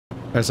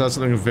I saw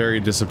something very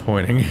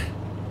disappointing.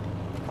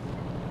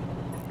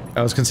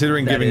 I was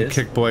considering giving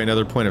Kickboy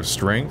another point of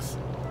strength,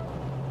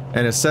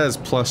 and it says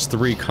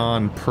 +3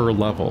 con per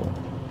level.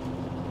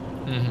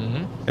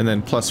 Mm-hmm. And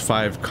then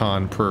 +5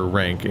 con per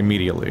rank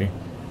immediately.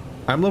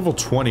 I'm level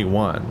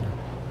 21.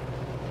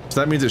 So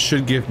that means it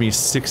should give me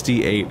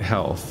 68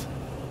 health.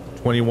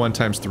 21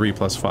 times 3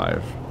 plus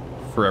 5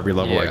 for every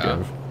level I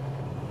give.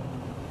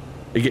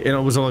 And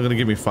it was only going to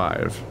give me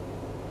 5.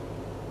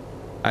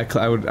 I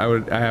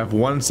have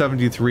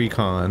 173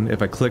 con.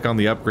 If I click on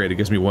the upgrade, it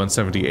gives me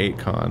 178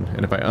 con.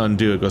 And if I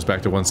undo, it goes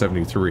back to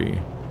 173.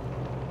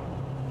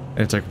 And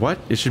it's like, what?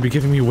 It should be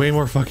giving me way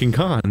more fucking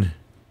con.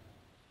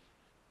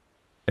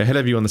 Ahead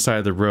of you on the side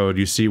of the road,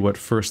 you see what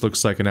first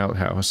looks like an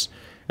outhouse.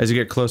 As you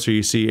get closer,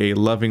 you see a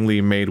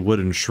lovingly made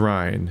wooden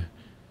shrine,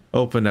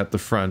 open at the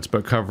front,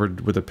 but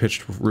covered with a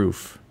pitched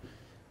roof.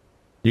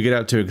 You get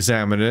out to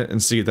examine it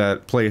and see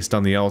that placed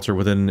on the altar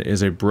within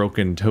is a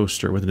broken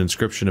toaster with an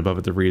inscription above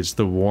it that reads,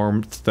 "The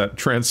warmth that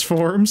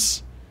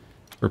transforms."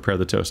 Repair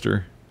the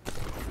toaster.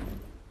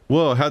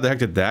 Whoa, how the heck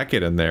did that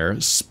get in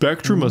there?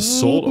 Spectrum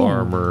Assault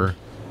Armor.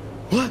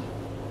 What?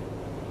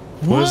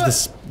 What is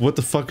this? What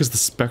the fuck is the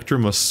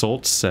Spectrum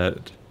Assault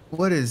set?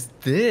 What is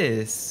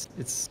this?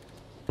 It's...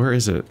 Where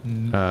is it?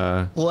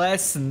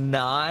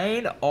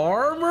 +9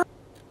 armor?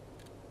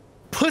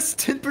 Plus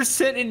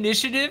 10%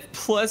 initiative?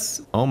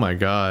 Plus... Oh my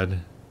god.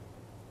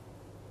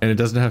 And it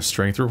doesn't have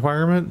strength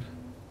requirement?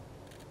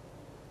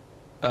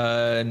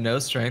 No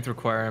strength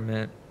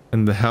requirement.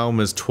 And the helm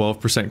is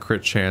 12%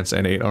 crit chance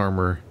and 8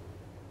 armor.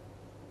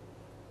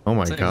 Oh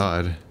my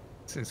god.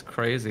 This is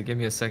crazy. Give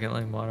me a second,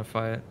 let me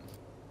modify it.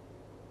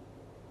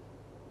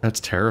 That's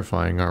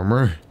terrifying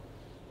armor.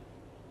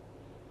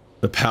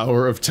 The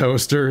power of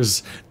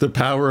toasters. The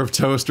power of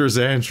toasters,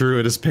 Andrew.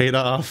 It has paid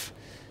off.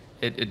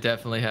 It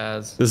definitely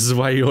has. This is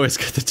why you always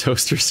get the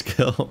toaster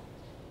skill.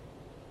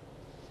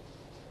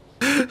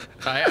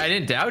 I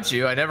didn't doubt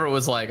you. I never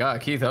was like, ah,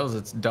 Keith, that was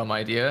a dumb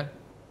idea.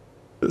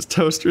 This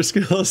toaster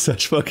skill is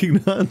such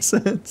fucking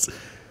nonsense.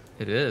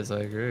 It is, I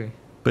agree.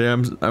 But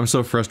yeah, I'm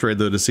so frustrated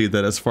though to see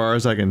that, as far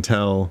as I can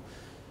tell,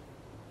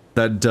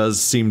 that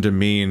does seem to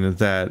mean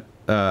that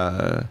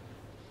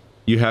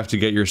you have to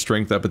get your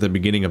strength up at the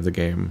beginning of the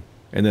game,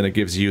 and then it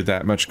gives you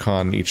that much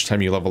con each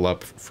time you level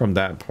up from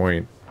that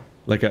point.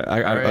 Like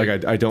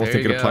I don't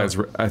think it applies.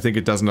 I think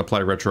it doesn't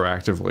apply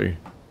retroactively,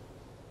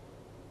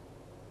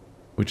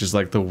 which is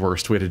like the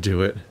worst way to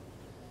do it.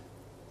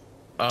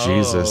 Oh.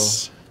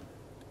 Jesus.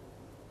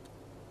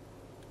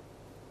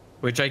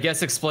 Which I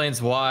guess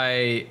explains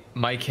why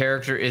my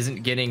character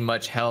isn't getting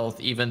much health,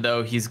 even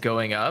though he's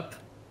going up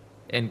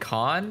in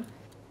con.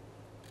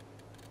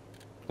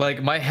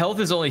 Like, my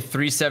health is only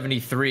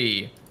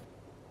 373,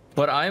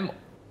 but I'm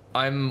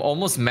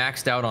almost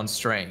maxed out on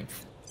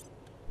strength.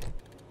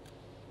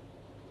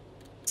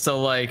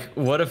 So like,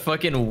 what a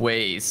fucking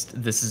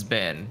waste this has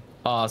been.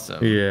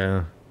 Awesome.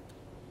 Yeah.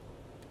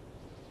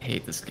 I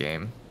hate this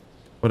game.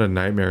 What a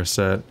nightmare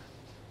set.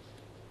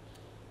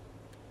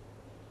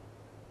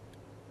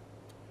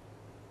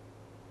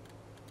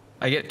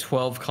 I get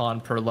 12 con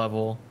per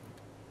level.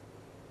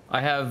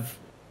 I have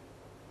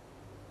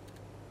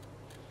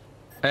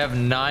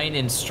 9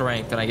 in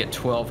strength and I get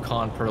 12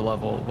 con per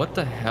level. What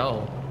the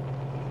hell?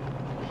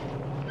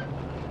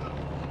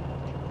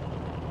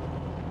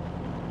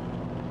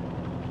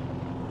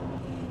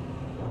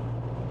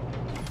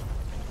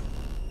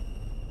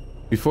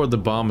 Before the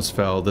bombs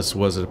fell, this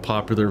was a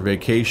popular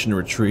vacation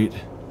retreat.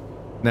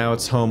 Now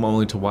it's home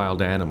only to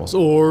wild animals.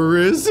 Or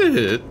is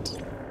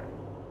it?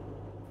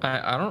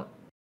 I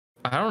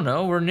don't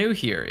know. We're new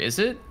here. Is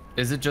it?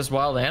 Is it just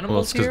wild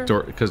animals here?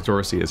 Well, it's because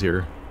Dorsey is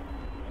here.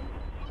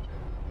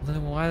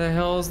 Then why the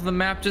hell does the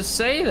map just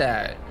say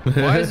that?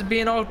 Why is it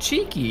being all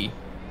cheeky?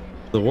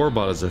 The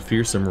Warbot is a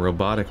fearsome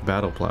robotic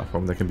battle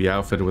platform that can be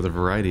outfitted with a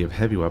variety of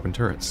heavy weapon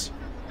turrets.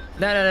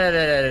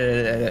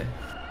 No.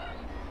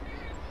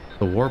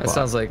 The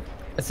Warbot.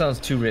 That sounds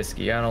too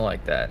risky. I don't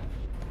like that.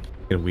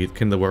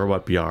 Can the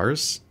Warbot be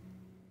ours?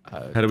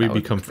 How do we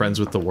become friends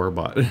with the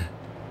Warbot?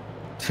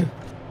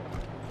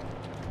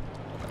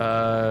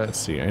 Let's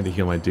see. I need to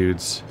heal my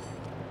dudes.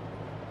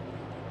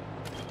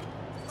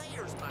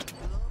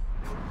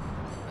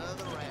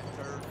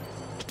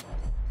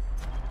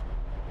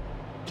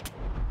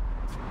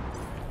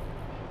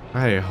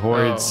 I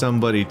heard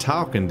somebody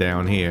talking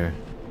down here.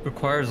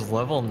 Requires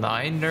level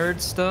 9 nerd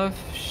stuff?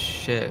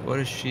 Shit, what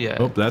is she at?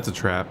 Oh, that's a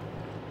trap.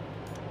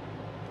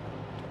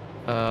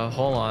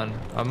 Hold on.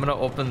 I'm gonna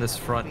open this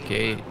front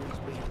gate.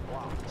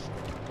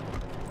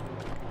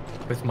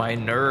 With my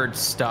nerd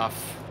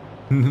stuff.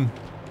 I'm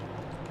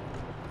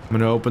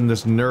gonna open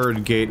this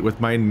nerd gate with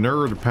my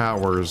nerd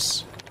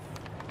powers.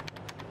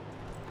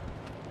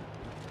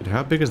 Dude,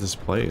 how big is this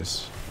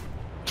place?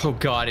 Oh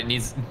god,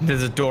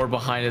 there's a door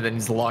behind it that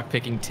needs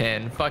lockpicking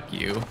 10. Fuck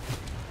you.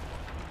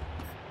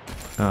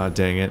 Ah,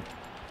 dang it.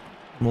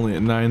 I'm only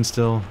at 9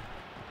 still.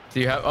 Do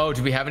we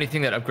have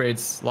anything that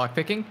upgrades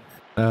lockpicking?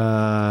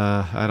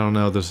 I don't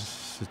know.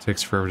 It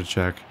takes forever to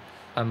check.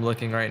 I'm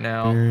looking right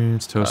now.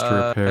 Experience,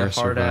 toaster repair, hard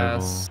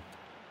survival. ass.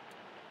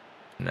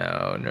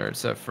 No,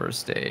 nerds have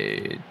first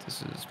aid.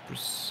 This is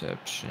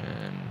perception.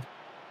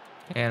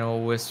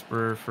 Animal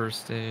whisperer,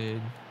 first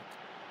aid.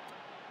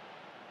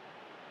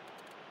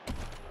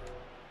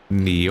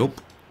 Nope.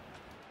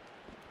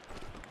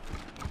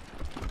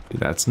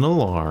 That's an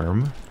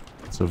alarm.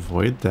 Let's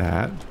avoid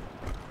that.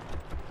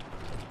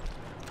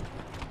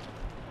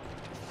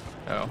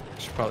 Oh,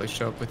 should probably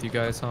show up with you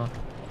guys, huh?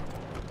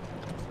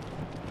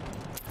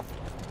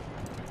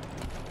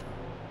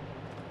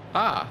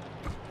 Ah,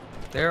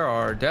 there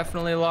are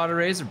definitely a lot of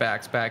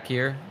Razorbacks back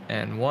here,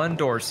 and one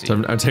Dorsey.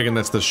 So I'm taking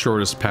that's the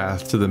shortest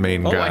path to the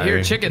main guy. Oh, I hear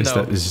a chicken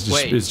though.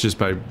 Wait. It's just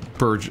by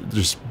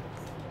just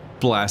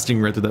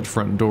blasting right through that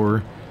front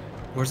door.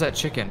 Where's that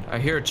chicken? I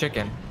hear a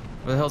chicken.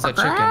 Where the hell's that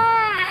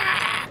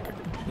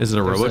chicken? Is it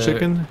a robo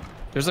chicken?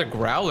 There's a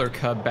growler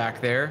cub back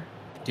there.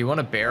 Do you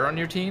want a bear on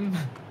your team?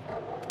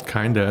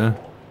 Kinda.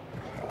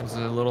 There's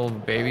a little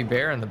baby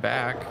bear in the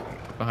back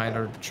behind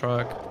our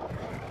truck.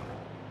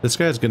 This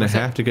guy's gonna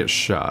have to get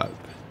shot.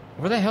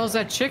 Where the hell is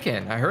that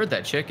chicken? I heard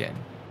that chicken.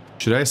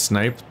 Should I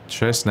snipe?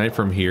 Should I snipe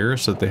from here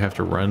so that they have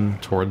to run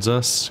towards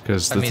us?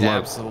 Because that's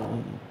a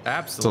lot.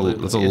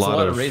 Absolutely. It's a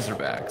lot of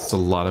Razorbacks. It's a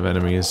lot of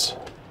enemies.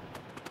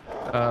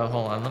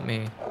 Hold on. Let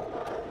me.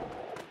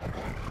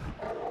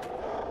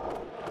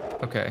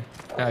 Okay.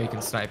 Now you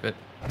can snipe it.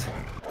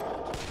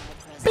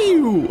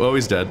 Pew! Oh,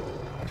 he's dead.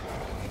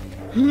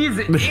 He's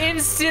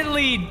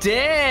instantly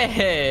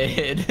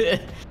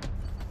dead.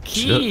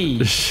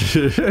 Key.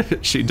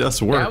 She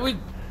does work.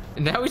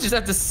 Now we just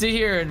have to sit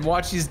here and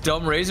watch these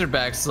dumb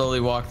Razorbacks slowly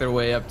walk their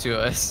way up to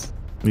us.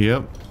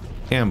 Yep.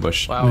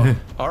 Ambush. Wow.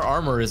 Our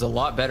armor is a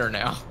lot better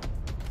now.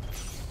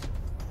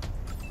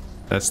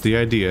 That's the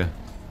idea.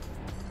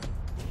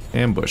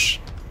 Ambush.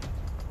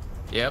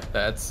 Yep,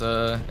 that's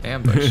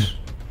ambush.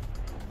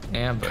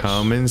 Ambush.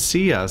 Come and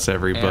see us,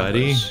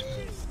 everybody. Ambush.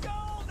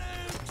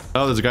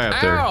 Oh, there's a guy up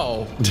there.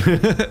 Ow!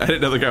 I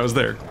didn't know the guy was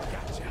there.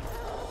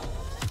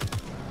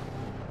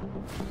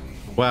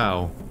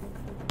 Wow.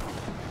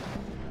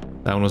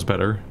 That one was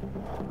better.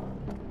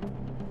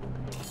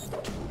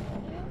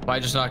 Am I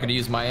just not going to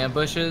use my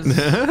ambushes? Is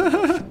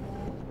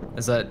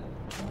that...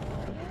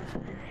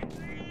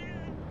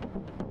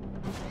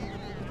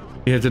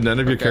 Yeah, did none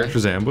of your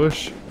characters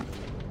ambush?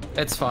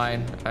 It's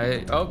fine.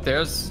 Oh,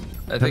 there's...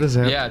 I think,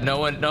 yeah, no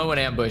one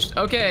ambushed.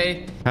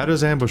 Okay. How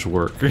does ambush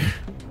work?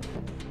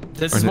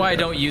 This is why I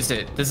don't use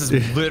it. This is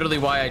literally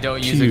why I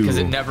don't use it, because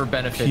it never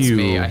benefits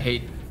me. I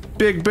hate...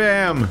 Big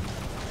Bam!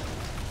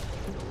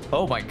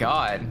 Oh my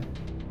god.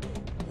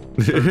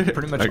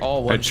 Pretty much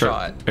all one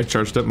shot. I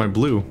charged up my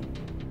blue.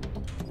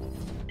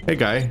 Hey,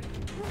 guy.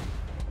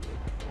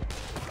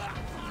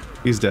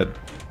 He's dead.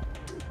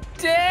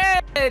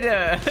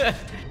 Dead!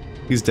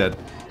 He's dead.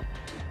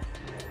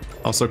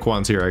 Also,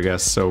 Quan's here, I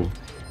guess, so...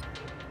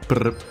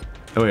 Oh,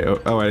 wait.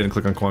 Oh, I didn't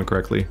click on Quan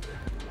correctly.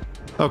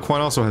 Oh,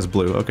 Quan also has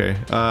blue. Okay.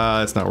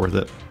 It's not worth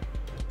it.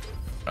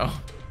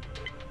 Oh.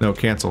 No,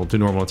 cancel. Do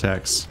normal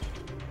attacks.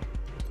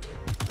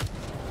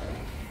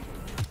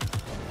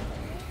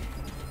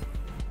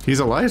 He's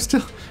alive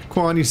still?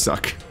 Quan, you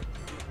suck.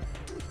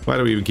 Why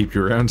do we even keep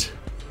you around?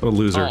 What a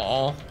loser.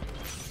 Aww.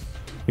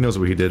 He knows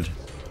what he did.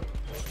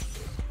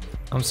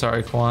 I'm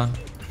sorry, Quan.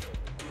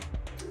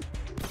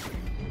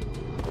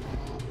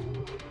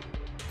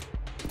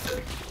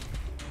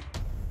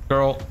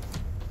 Girl.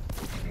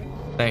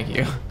 Thank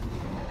you.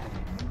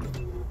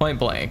 Point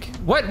blank.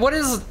 What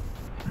is...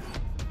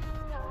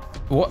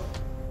 What?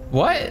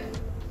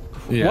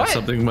 Yeah, what?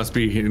 Something must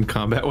be in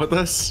combat with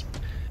us.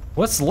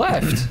 What's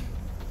left?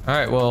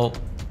 Alright, well...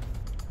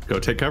 Go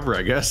take cover,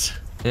 I guess.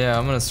 Yeah,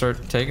 I'm gonna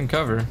start taking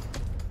cover.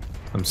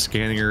 I'm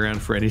scanning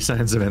around for any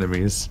signs of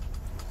enemies.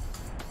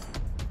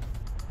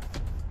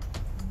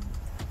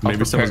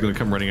 Maybe someone's gonna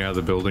come running out of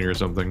the building or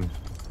something.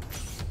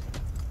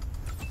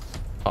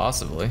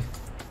 Possibly.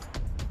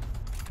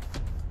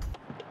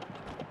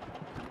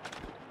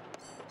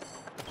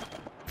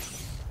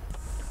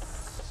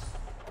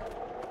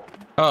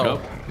 Oh.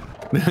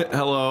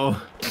 Hello.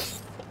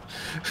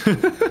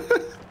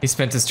 He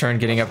spent his turn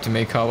getting up to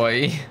make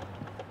kawaii.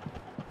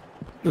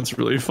 That's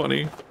really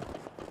funny.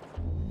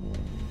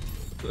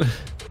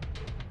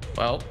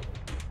 Well.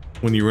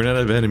 When you run out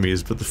of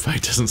enemies, but the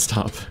fight doesn't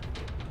stop.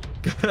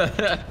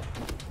 I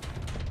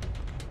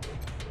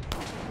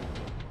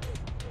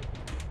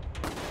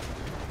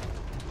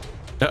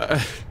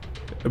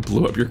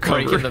blew up your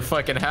cover. Breaking the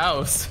fucking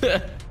house.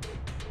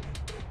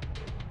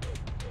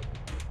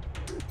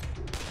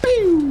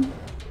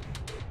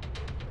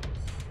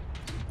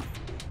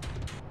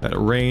 That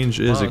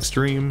range is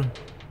extreme.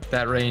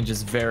 That range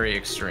is very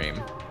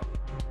extreme.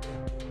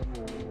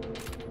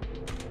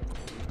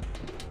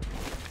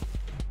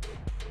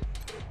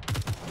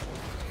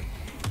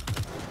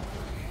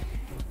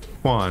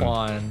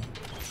 Quan.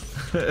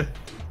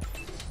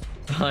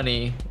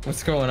 Honey,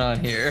 what's going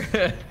on here?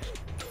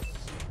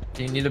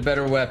 Do you need a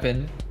better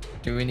weapon?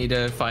 Do we need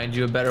to find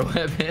you a better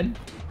weapon?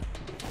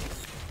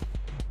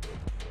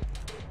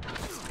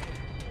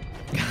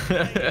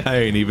 I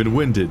ain't even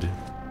winded.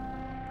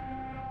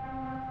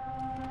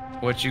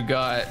 What you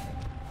got?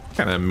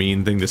 Kind of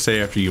mean thing to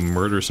say after you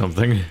murder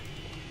something.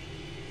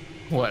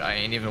 What? I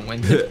ain't even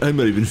winded. I'm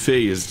not even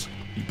phased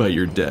by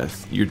your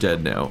death. You're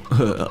dead now.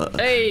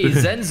 Hey,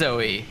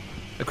 Zenzoe,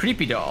 a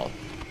creepy doll.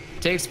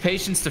 Takes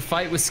patience to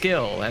fight with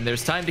skill, and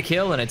there's time to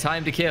kill and a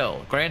time to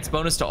kill. Grants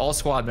bonus to all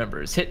squad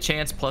members. Hit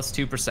chance plus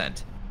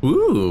 2%.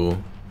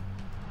 Ooh.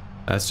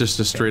 That's just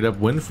a straight up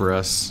win for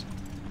us.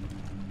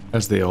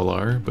 As they all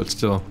are, but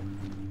still.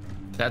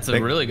 That's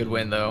a really good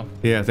win, though.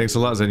 Yeah, thanks a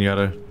lot,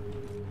 Zenyatta.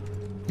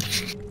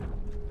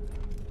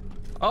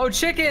 Oh,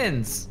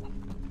 chickens!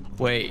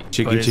 Wait,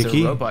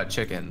 Chicky? robot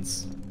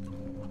chickens.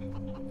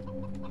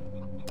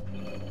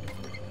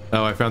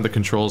 Oh, I found the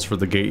controls for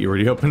the gate you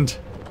already opened.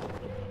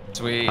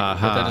 Sweet, but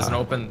that doesn't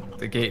open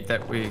the gate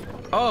that we...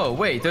 Oh,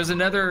 wait, there's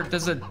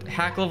a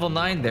hack level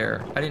 9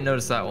 there. I didn't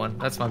notice that one.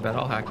 That's my bad,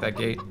 I'll hack that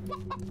gate.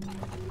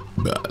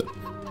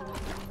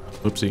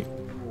 Oopsie.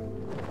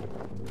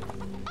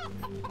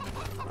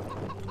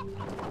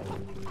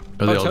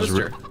 Are they all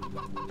toaster.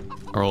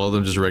 Are all of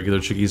them just regular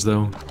chickies,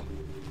 though?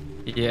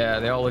 Yeah,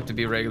 they all look to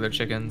be regular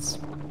chickens.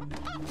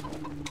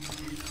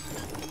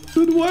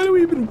 Then why do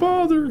we even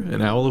bother?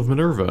 An owl of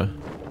Minerva.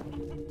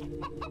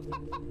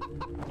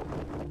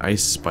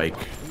 Ice spike.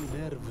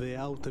 Should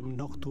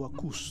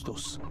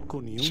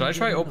I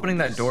try opening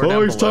that door Oh,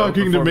 down he's below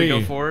talking to before we me.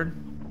 go forward?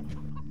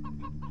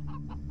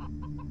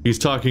 He's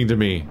talking to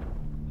me.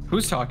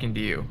 Who's talking to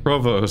you?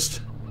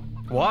 Provost.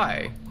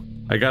 Why?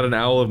 I got an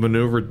owl of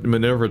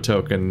Minerva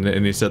token,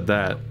 and he said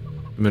that.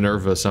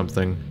 Minerva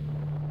something.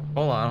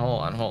 Hold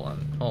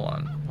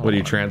on. What are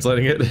you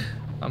translating it?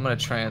 I'm gonna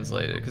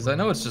translate it, because I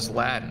know it's just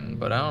Latin,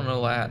 but I don't know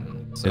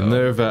Latin. So.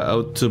 Minerva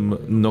autum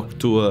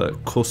noctua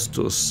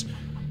costus.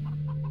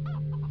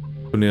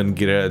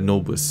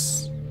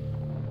 Nobis.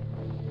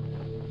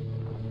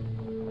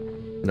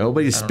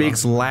 Nobody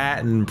speaks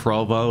Latin,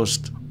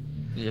 Provost.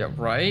 Yeah,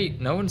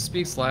 right? No one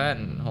speaks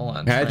Latin. Hold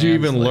on. How'd you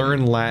even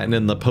learn Latin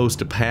in the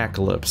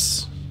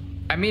post-apocalypse?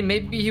 I mean,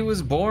 maybe he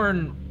was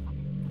born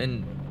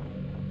in...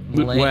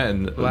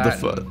 When?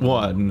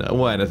 When?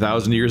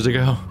 1,000 years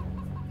ago?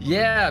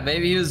 Yeah,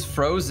 maybe he was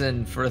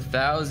frozen for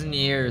 1,000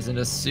 years in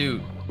a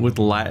suit. With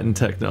Latin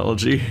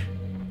technology.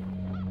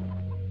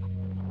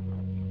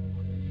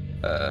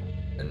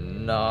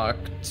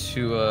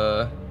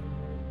 Noctua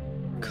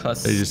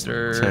custard. Just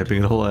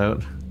typing it all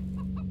out.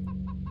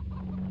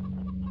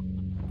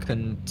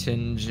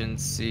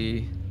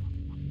 Contingency.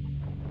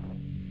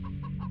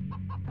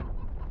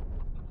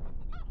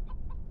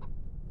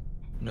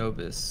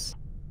 Nobis.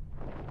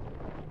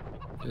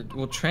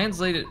 We'll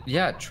translate it.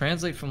 Yeah,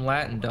 translate from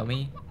Latin,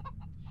 dummy.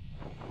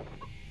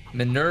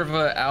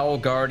 Minerva, Owl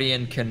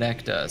Guardian,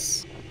 connect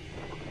us.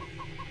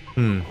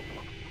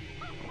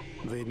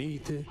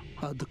 Venite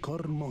ad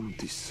cor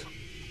montis.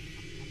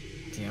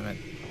 Damn it.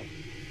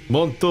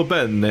 Molto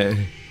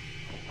bene.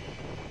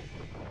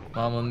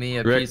 Mamma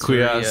mia,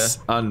 Requies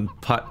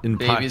pizzeria. in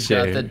Baby's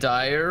pace. got the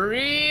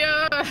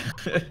diarrhea.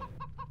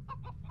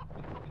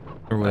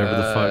 Or whatever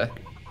the fuck.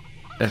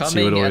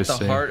 Coming at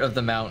the heart of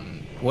the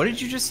mountain. What did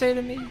you just say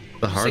to me?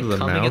 The heart of the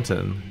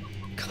mountain.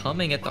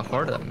 Coming at the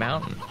heart of the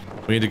mountain.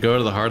 We need to go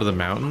to the heart of the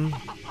mountain?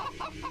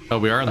 Oh,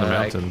 we are in the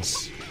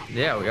mountains.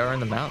 Yeah, we are in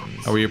the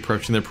mountains. Are we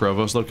approaching the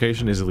Provost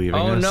location? Is he leaving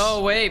us? Oh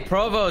no, wait,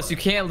 Provost, you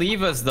can't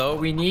leave us though.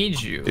 We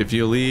need you. If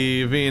you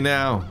leave me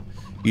now,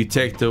 you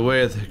take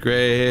away the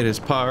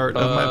greatest part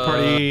of my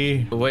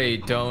party.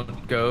 Wait,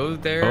 don't go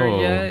there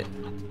yet.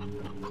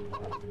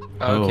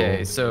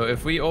 Okay, so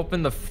if we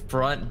open the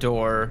front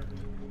door,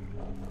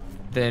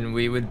 then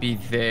we would be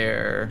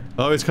there.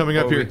 Oh, he's coming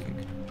up here.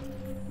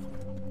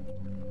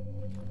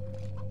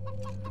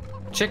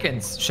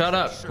 Chickens, shut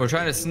up. We're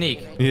trying to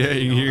sneak. Yeah,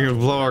 you're gonna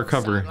blow our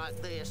cover.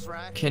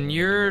 Can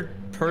your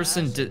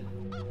person, do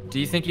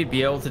you think you'd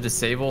be able to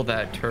disable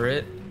that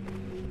turret?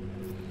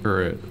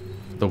 Turret?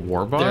 The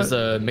warbot? There's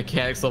a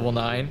mechanics level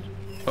 9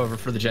 over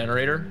for the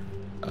generator.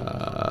 I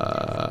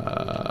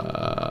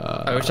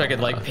wish I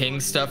could like ping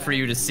stuff for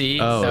you to see.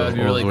 Oh, that would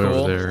be really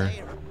cool. There.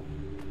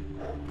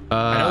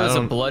 I know there's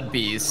a blood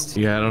beast.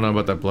 Yeah, I don't know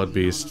about that blood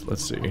beast.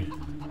 Let's see.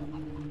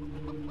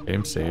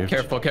 Game saved.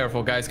 Careful,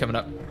 careful, guys coming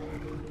up.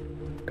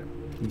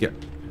 Yeah.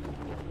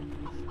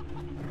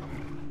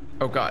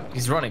 Oh god,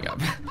 he's running up.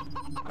 Yeah,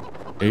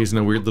 he's in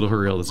a weird little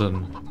hurry all of a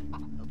sudden.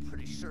 I'm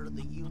pretty sure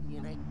the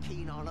Union ain't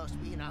keen on us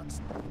being out.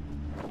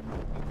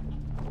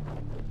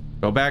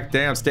 Go back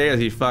downstairs,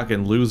 you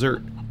fucking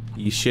loser.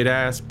 You shit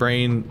ass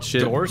brain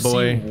shit Dorsey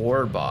boy.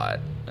 Warbot.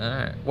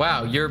 Alright.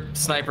 Wow, your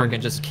sniper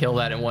can just kill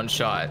that in one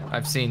shot.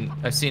 I've seen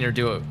her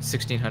do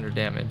 1,600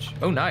 damage.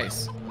 Oh,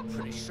 nice.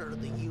 Pretty sure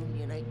the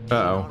Union ain't keen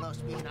on us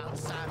being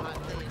outside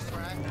like this,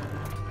 right?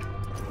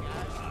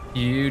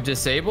 You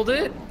disabled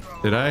it?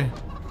 Did I?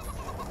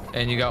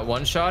 And you got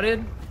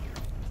one-shotted?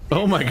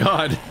 Oh my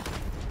god.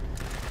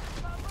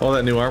 Oh,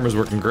 that new armor's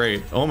working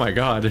great. Oh my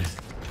god.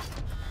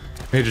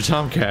 Major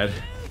Tomcat.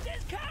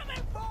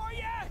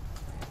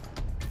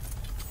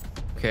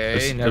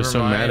 Okay, never so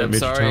mind. mad at I'm Major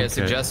sorry I Tomcat.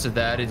 suggested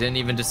that. It didn't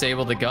even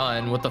disable the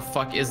gun. What the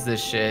fuck is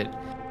this shit?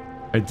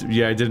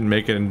 Yeah, I didn't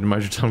make it and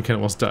Major Tomcat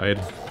almost died.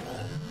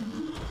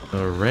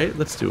 All right,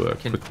 let's do a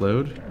quick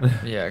load.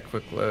 Yeah,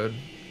 quick load.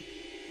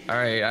 All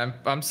right,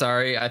 I'm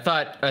sorry. I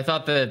thought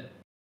that.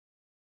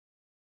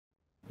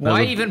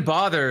 Why even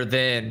bother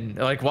then?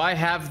 Like, why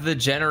have the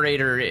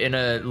generator in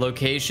a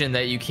location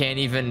that you can't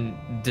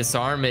even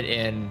disarm it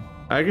in?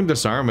 I can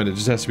disarm it. It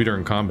just has to be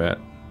during combat.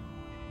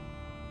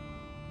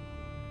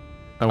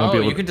 I won't be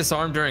able you can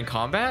disarm during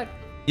combat?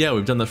 Yeah,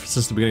 we've done that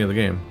since the beginning of the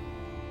game.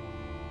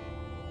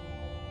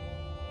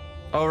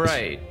 Oh,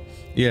 right.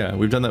 Yeah,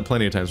 we've done that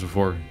plenty of times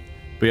before.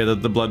 But yeah,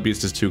 the blood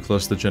beast is too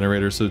close to the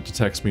generator, so it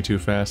detects me too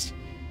fast.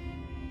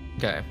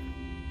 Okay.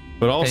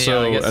 But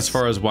also, yeah, as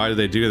far as why do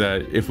they do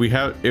that, if we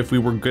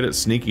were good at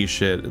sneaky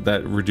shit,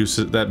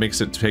 that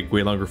makes it take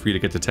way longer for you to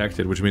get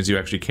detected, which means you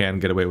actually can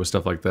get away with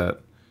stuff like that.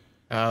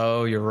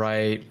 Oh, you're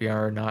right. We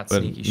are not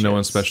sneaky shit. No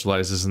one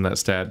specializes in that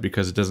stat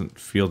because it doesn't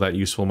feel that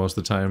useful most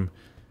of the time.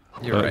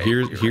 You're right.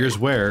 Here's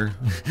where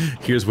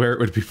it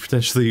would be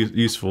potentially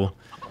useful.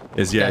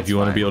 Is if you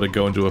want to be able to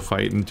go into a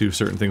fight and do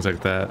certain things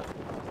like that.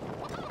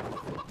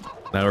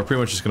 Now we're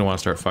pretty much just gonna want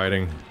to start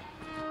fighting.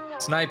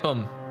 Snipe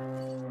them.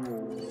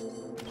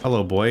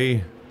 Hello,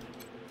 boy.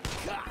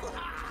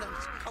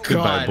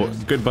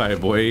 Goodbye,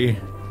 boy.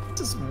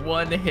 Just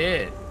one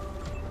hit.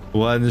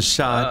 One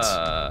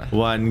shot.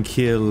 One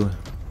kill.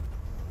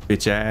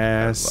 Bitch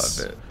ass.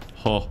 Love it.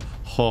 Ho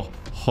ho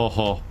ho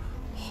ho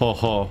ho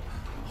ho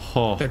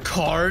ho. The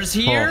car's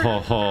here? Ho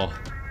ho ho.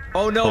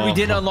 Oh no, we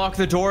didn't unlock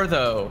the door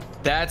though.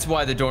 That's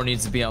why the door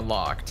needs to be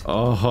unlocked.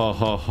 Oh ho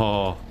ho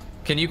ho.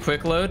 Can you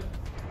quick load?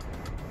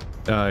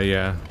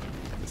 Yeah.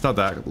 It's not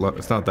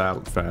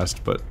that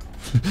fast, but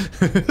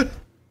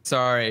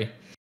sorry.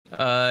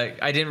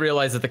 I didn't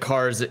realize that the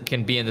cars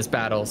can be in this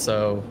battle,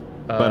 so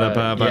I'm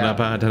not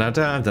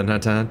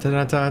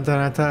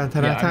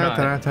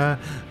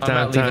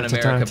leaving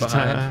America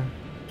behind.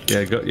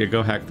 Yeah,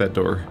 go hack that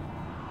door.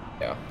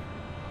 Yeah.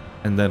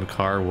 And then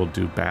car will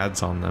do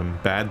bads on them.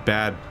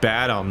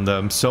 Bad on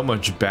them. So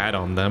much bad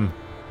on them.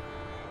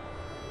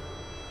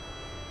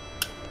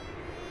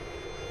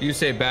 You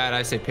say bad,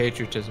 I say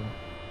patriotism.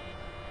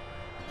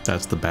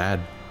 That's the bad.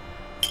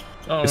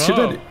 Oh, It's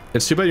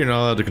too bad you're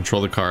not allowed to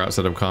control the car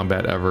outside of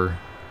combat ever.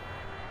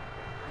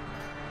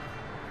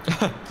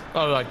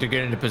 Oh, like to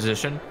get into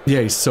position?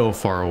 Yeah, he's so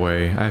far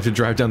away. I have to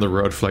drive down the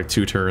road for like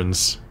 2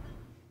 turns.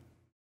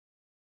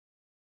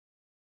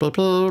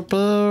 Oh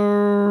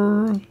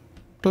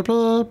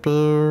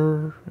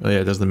yeah,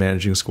 it does the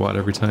managing squad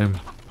every time.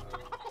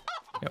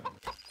 Yep.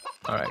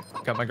 Alright,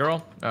 got my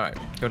girl? Alright,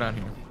 go down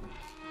here.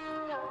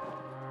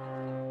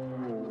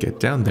 Get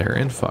down there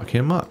and fuck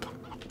him up.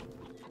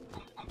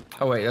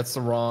 Oh wait, that's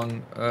the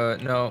wrong,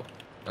 no.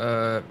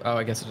 Oh,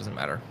 I guess it doesn't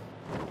matter.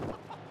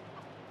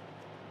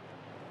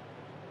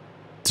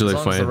 It's really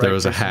funny that there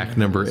was a hack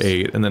number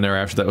 8, and then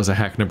after that was a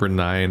hack number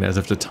 9, as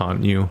if to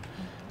taunt you.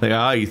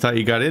 Like, you thought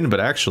you got in,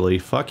 but actually,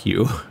 fuck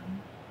you.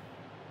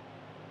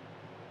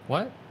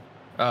 What?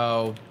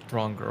 Oh,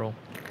 wrong girl.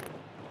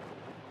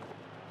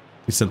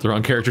 You sent the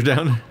wrong character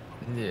down?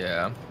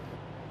 Yeah.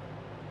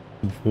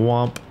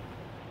 Womp.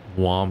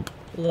 Womp.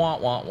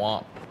 Womp, womp,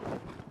 womp.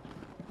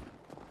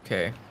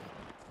 Okay.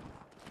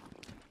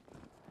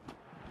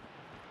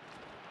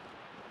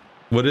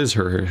 What is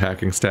her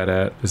hacking stat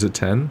at? Is it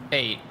 10?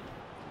 8.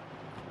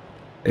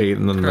 8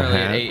 and then currently the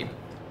hat? 8.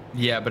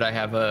 Yeah, but I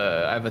have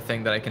a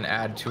thing that I can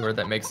add to her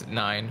that makes it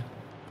 9.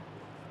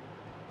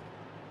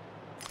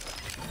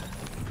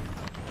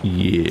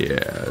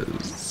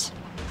 Yes.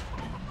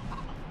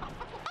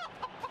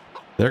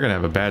 They're gonna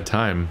have a bad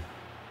time.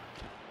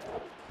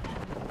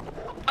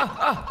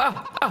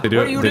 What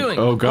are you doing?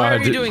 Oh god. Why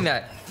are you doing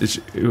that?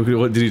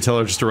 Did you tell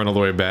her just to run all the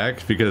way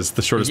back? Because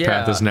the shortest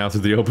path is now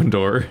through the open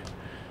door.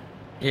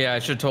 Yeah, I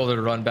should have told her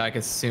to run back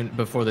as soon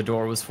before the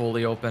door was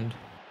fully opened.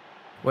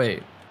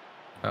 Wait.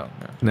 Oh,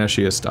 no. Now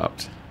she has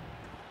stopped.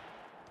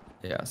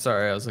 Yeah,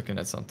 sorry, I was looking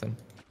at something.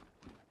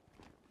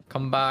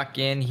 Come back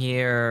in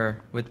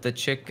here with the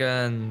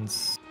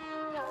chickens.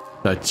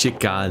 The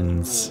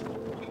chickens.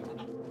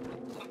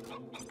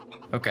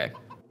 Okay.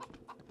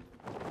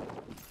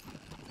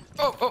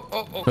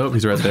 Oh,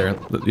 he's right there.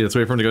 Yeah, let's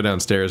wait for him to go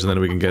downstairs and then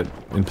we can get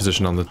in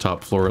position on the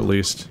top floor at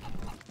least.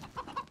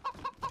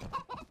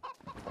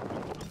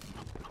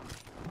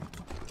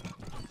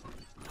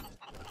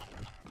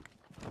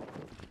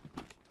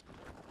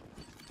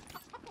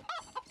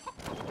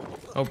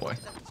 Oh boy.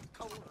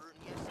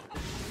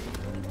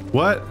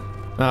 What?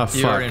 Oh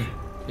fuck.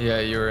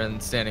 You were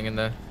standing in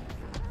the...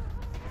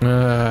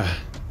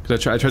 Cause I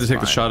tried to take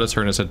the shot at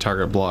her and it said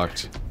target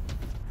blocked.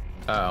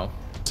 Oh.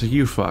 So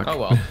you fuck. Oh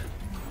well.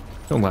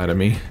 Don't lie to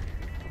me.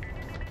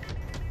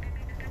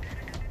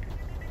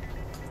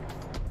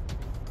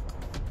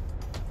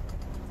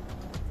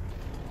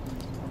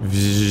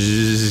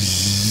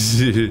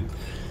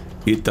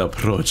 It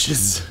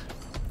approaches.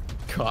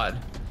 God.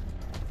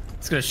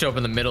 It's gonna show up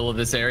in the middle of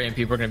this area and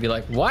people are gonna be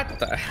like, what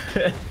the?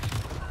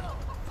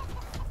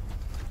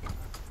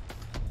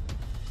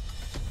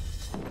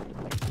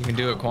 You can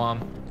do it,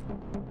 Quam.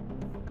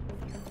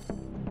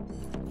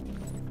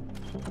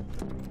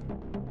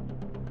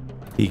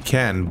 He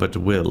can, but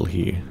will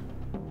he?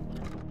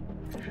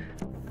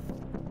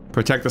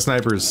 Protect the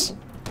snipers.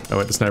 Oh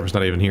wait, the sniper's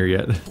not even here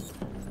yet.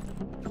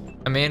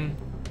 I mean,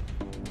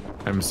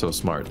 I'm so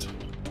smart.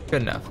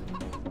 good enough.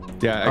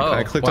 Yeah,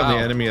 I clicked on wow.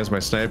 the enemy as my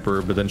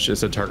sniper, but then she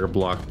said target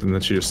blocked, and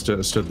then she just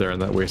stood there,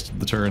 and that wasted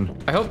the turn.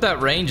 I hope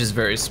that range is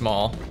very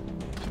small.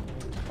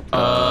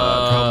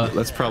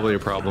 That's probably a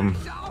problem.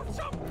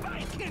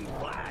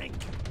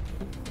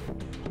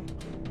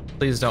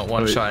 Please don't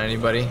one-shot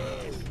anybody.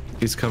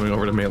 He's coming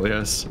over to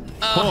Nelius.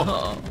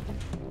 Oh.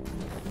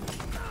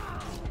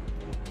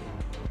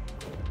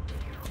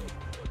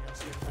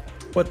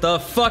 What the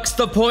fuck's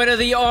the point of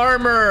the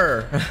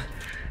armor?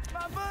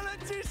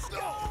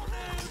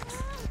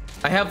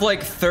 I have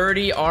like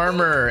 30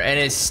 armor and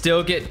it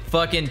still get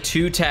fucking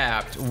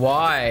 2-tapped.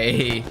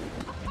 Why?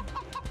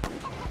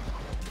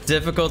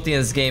 Difficulty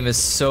in this game is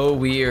so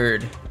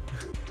weird.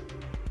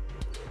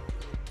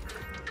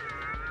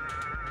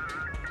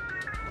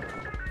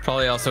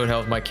 Probably also would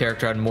help if my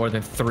character had more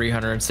than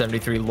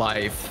 373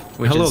 life,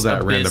 which Hello, is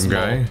that random abysmal.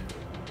 guy.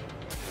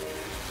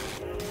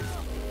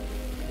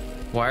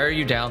 Why are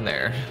you down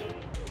there?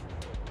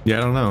 Yeah,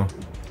 I don't know.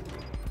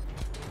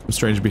 Some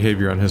strange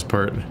behavior on his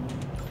part.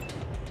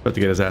 About to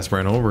get his ass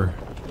ran over.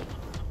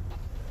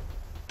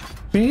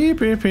 Beep,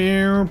 beep,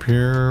 pew,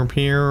 pew,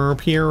 pew,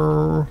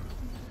 pew.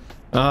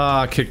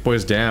 Ah, kick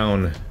boy's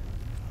down.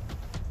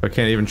 I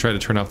can't even try to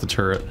turn off the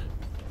turret.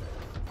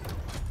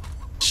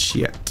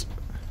 Shit. Dude,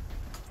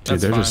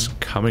 That's they're fine. just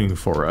coming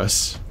for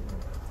us.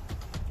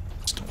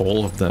 Just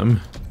all of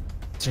them.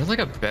 Is there like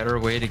a better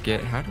way to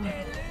get? How do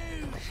I?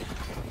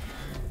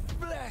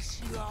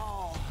 Bless you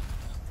all.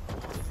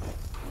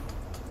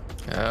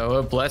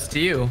 Well, blessed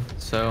you.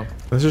 So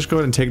Let's just go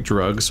ahead and take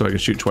drugs so I can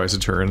shoot twice a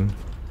turn.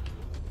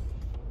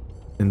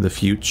 In the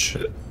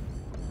future.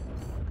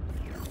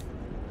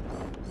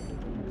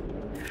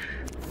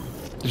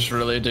 just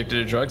really addicted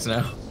to drugs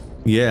now.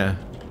 Yeah.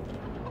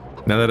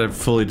 Now that I've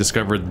fully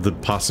discovered the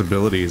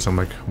possibilities, I'm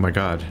like, oh my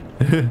god.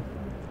 I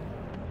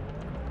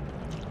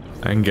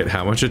can get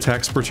how much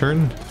attacks per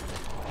turn?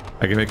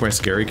 I can make my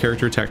scary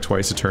character attack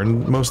twice a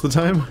turn most of the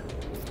time?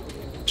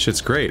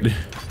 Shit's great.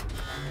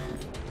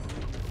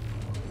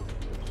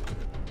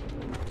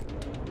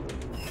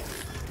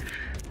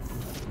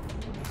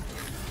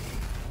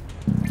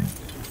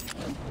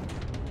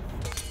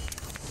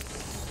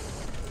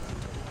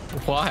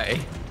 Why?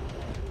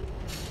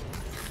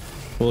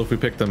 Well, if we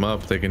pick them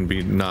up, they can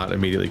be not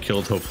immediately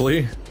killed,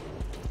 hopefully.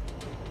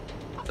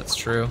 That's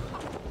true.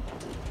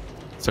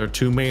 So our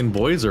two main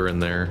boys are in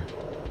there.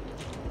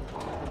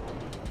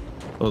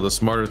 Well, the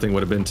smarter thing would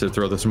have been to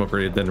throw the smoke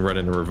grenade, then run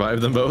in and revive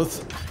them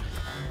both.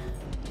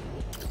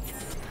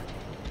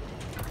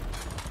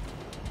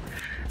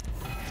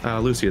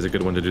 Lucy is a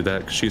good one to do that,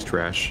 because she's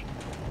trash.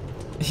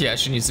 Yeah,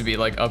 she needs to be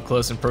like up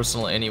close and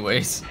personal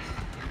anyways.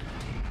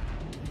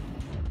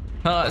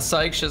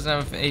 Psych, she doesn't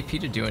have AP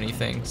to do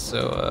anything,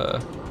 so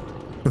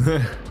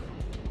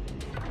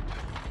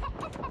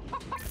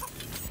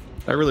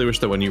I really wish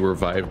that when you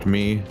revived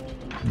me,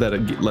 that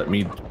it let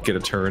me get a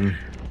turn.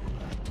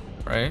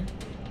 right?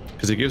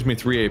 Because it gives me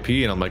 3 AP,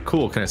 and I'm like,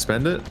 cool, can I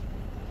spend it?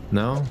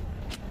 No?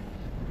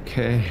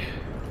 Okay.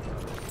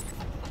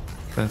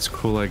 That's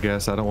cool, I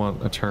guess. I don't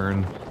want a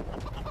turn.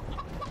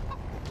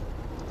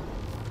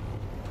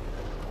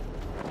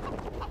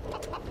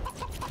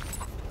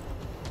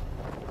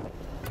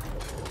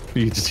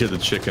 You just hear the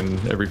chicken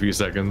every few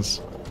seconds.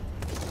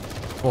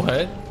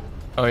 What?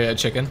 Oh yeah,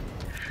 chicken.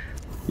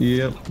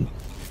 Yep.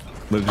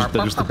 They're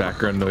just the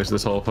background noise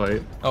this whole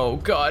fight. Oh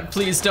god,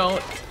 please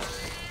don't.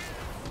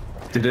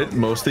 Did it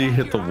mostly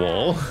hit the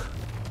wall?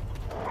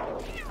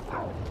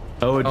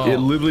 Oh, it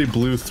literally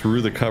blew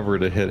through the cover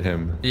to hit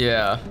him.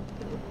 Yeah.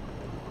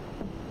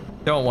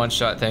 Don't one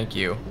shot, thank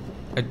you.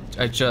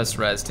 I just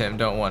rezzed him.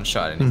 Don't one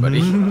shot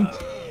anybody.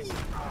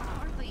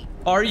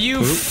 Are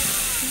you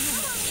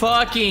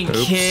fucking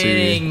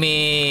kidding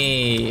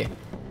me?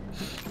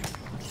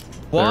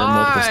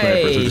 multiple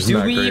snipers, which Why is do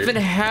not we great. even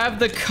have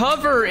the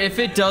cover if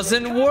it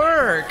doesn't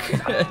work?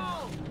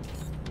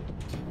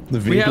 The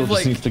vehicle have, just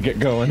like- needs to get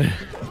going.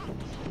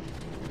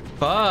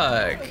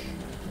 Fuck.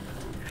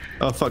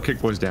 Oh fuck, Kick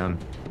Boy's down.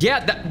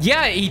 Yeah,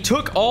 yeah, he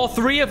took all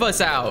 3 of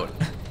us out.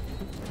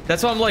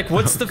 That's why I'm like,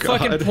 what's the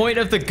fucking God. point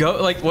of the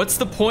like, what's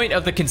the point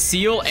of the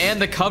conceal and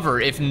the cover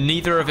if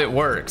neither of it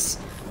works?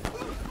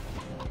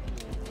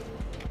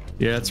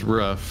 Yeah, it's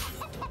rough.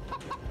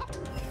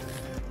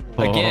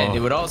 Again, Oh. it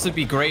would also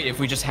be great if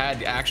we just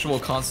had actual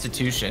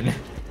constitution.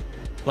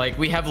 Like,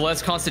 we have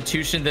less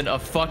constitution than a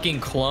fucking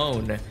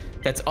clone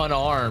that's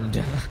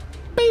unarmed.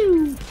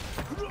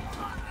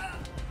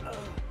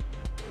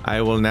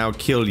 I will now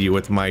kill you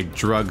with my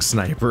drug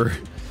sniper.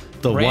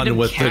 The Random one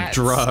with cats.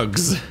 the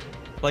drugs.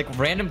 Like,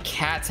 random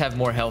cats have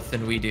more health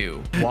than we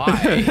do.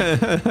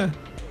 Why?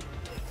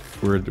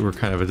 We're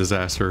kind of a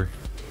disaster.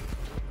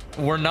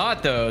 We're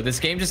not, though. This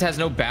game just has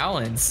no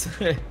balance.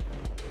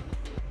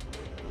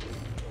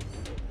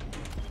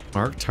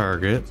 Mark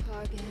target.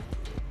 Target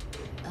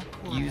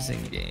acquired.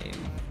 Using game.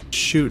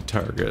 Shoot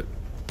target.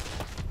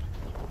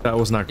 That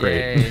was not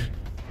great. Yay.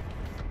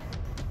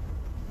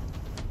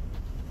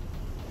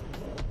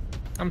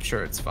 I'm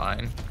sure it's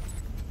fine.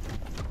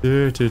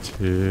 Quan's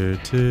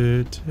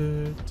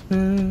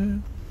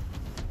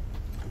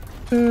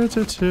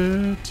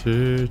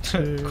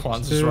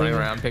just running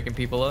around picking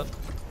people up.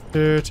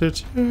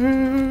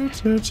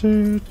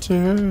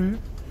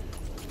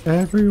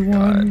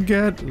 Everyone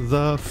get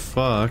the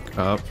fuck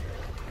up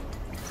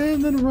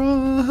and then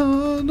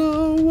run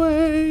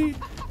away,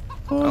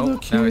 or they'll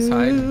now he's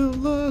hiding.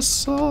 kill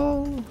us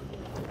all.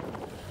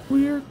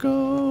 We're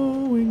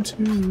going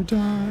to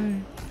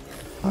die.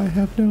 I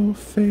have no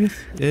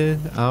faith in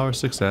our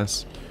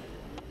success.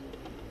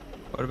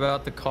 What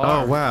about the car?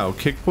 Oh wow,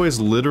 Kickboy's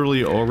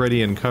literally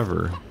already in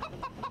cover.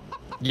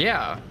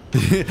 Yeah.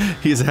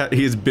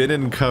 he's been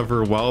in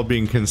cover while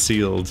being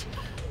concealed,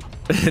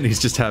 and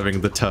he's just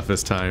having the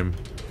toughest time.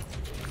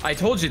 I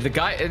told you, the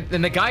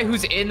guy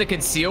who's in the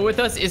conceal with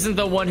us isn't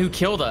the one who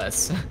killed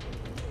us.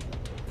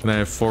 And I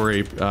have 4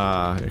 AP,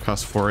 it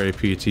costs 4 AP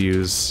to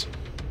use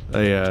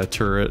a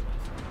turret.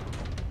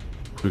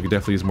 We could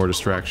definitely use more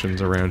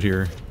distractions around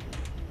here.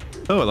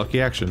 Oh, a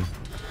lucky action.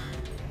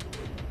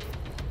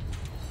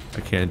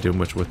 I can't do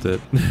much with it.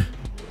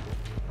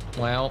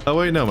 Well. Oh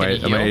wait, no,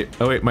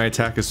 my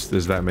attack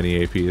is that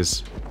many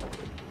APs.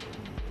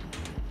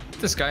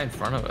 This guy in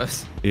front of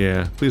us.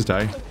 Yeah, please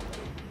die.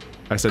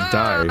 I said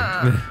die.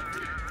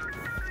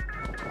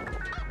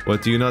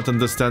 What do you not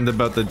understand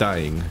about the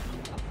dying?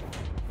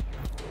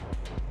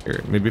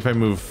 Here, maybe if I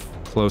move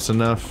close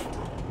enough,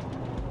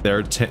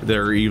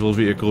 their evil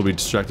vehicle will be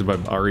distracted by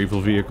our evil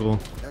vehicle.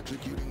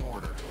 Executing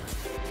order.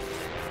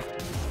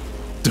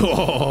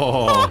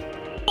 Oh!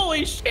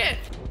 Holy shit!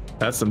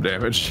 That's some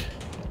damage.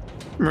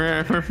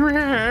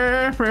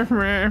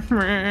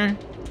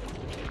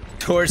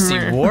 Dorsey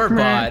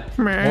Warbot.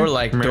 More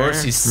like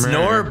Dorsey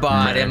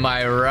Snorebot, am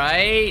I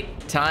right?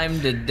 Time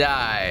to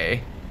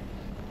die.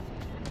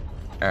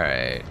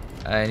 Alright.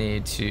 I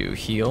need to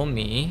heal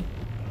me.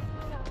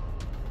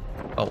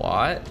 A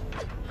lot.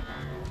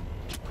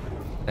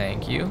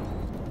 Thank you.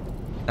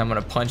 I'm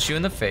gonna punch you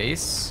in the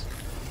face.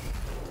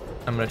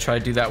 I'm gonna try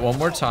to do that one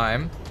more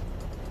time.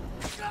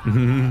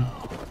 And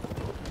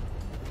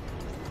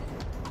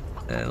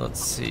let's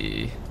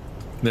see.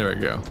 There we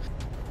go.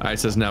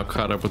 Ice has now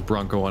caught up with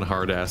Bronco on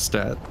hard-ass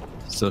stat,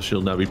 so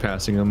she'll now be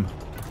passing him.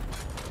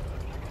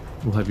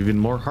 We'll have even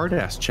more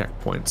hard-ass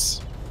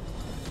checkpoints.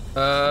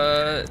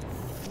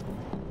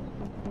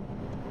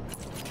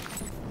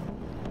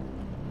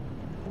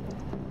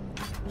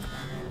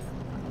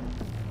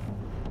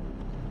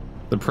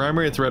 The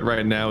primary threat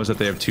right now is that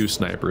they have 2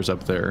 snipers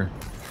up there.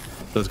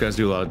 Those guys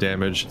do a lot of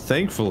damage.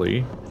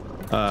 Thankfully,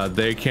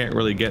 they can't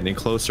really get any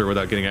closer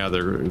without getting out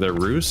of their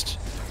roost,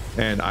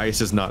 and Ice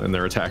is not in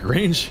their attack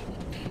range.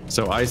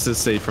 So Ice is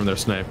safe from their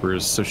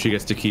snipers, so she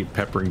gets to keep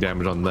peppering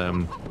damage on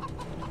them.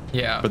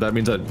 Yeah. But that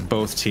means that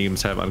both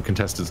teams have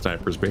uncontested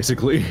snipers,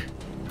 basically.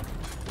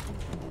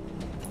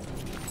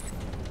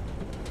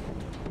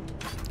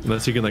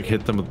 Unless you can like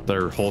hit them with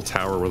their whole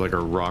tower with like a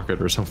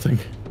rocket or something.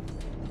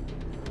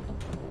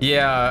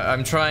 Yeah,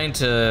 I'm trying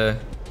to...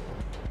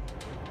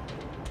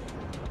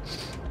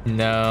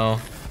 No.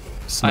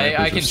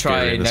 I can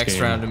try next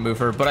round to move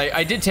her, but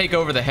I did take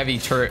over the heavy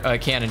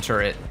turret, cannon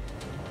turret.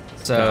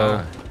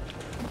 So...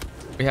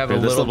 we have a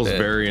little bit. This level's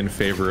very in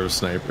favor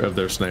of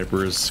their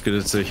snipers,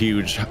 because it's a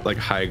huge, like,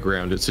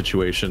 high-grounded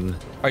situation.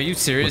 Are you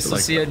serious,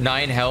 like, Lucia?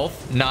 9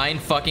 health? 9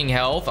 fucking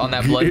health on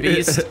that blood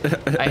beast?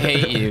 I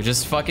hate you.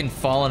 Just fucking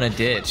fall in a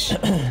ditch.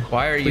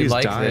 Why are you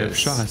like die this? Of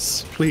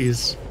shots,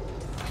 please.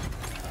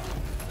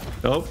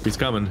 Oh, he's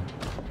coming.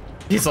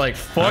 He's like,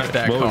 fuck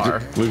that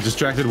car. We've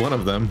distracted one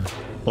of them.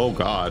 Oh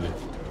god,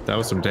 that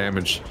was some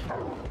damage.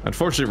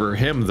 Unfortunately for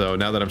him, though,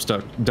 now that I'm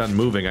done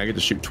moving, I get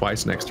to shoot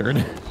twice next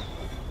turn.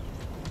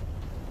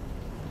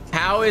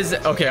 How is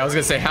it? Okay, I was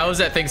gonna say, how is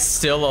that thing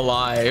still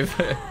alive?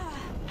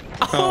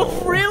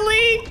 Oh,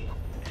 really?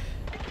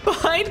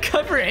 Behind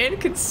cover and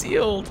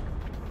concealed.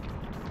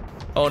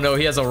 Oh no,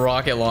 he has a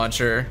rocket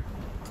launcher.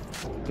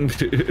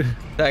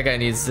 That guy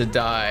needs to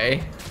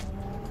die.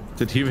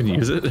 Did he even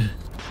use it?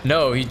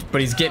 No,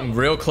 but he's getting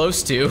real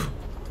close to.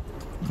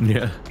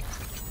 Yeah.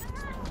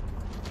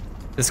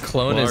 This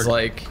clone is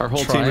like our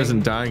whole team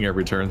isn't dying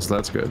every turn, so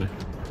that's good.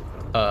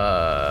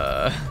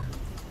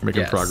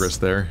 Making progress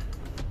there.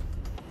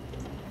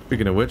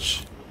 Speaking of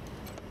which,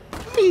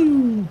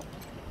 pew,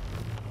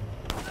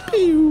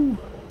 pew,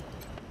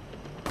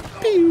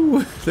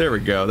 pew. There we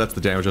go. That's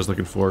the damage I was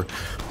looking for.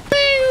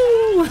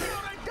 Pew.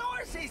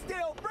 Dorsey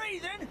still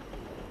breathing.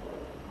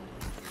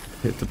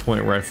 Hit the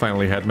point where I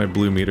finally had my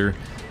blue meter.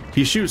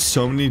 He shoots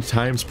so many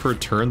times per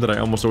turn that I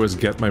almost always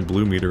get my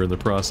blue meter in the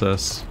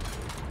process.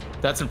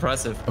 That's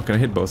impressive. Oh, can I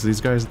hit both of these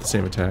guys at the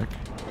same attack?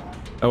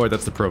 Oh wait,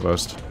 that's the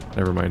provost.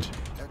 Never mind.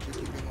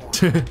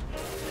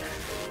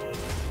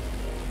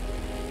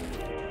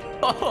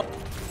 Oh.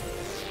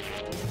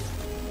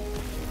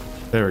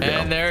 There we go.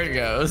 And there it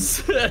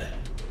goes.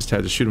 Just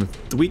had to shoot him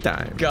 3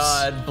 times.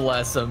 God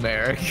bless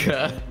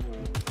America.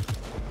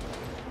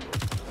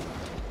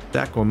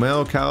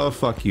 Daquamel cow,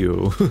 fuck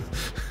you.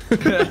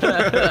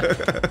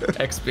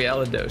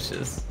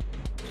 Expialidocious.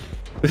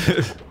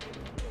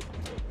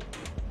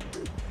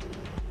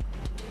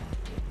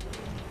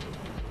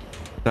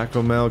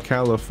 Taco Mel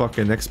Cala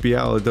fucking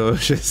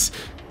expialidocious.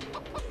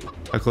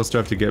 How close do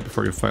I have to get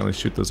before I can finally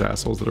shoot those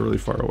assholes that are really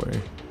far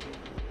away?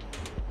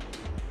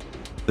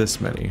 This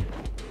many.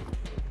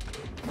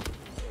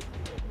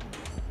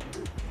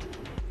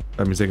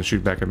 That means they can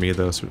shoot back at me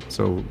though,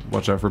 so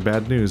watch out for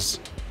bad news.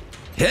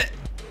 Hit!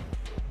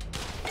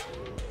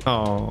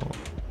 Oh.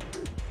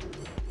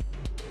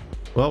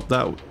 Well,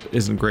 that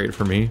isn't great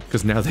for me,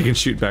 because now they can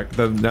shoot back.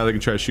 Now they can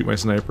try to shoot my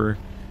sniper.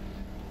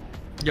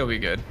 You'll be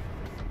good.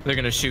 They're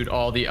gonna shoot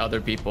all the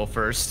other people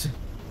first.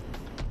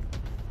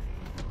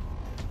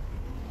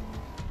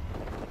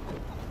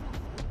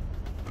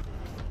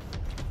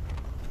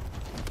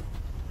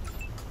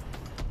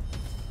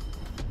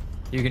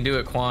 You can do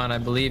it, Quan. I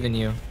believe in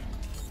you.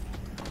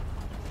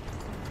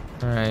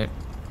 All right.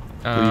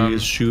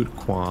 Please shoot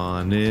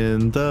Quan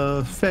in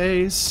the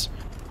face,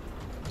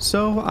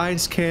 so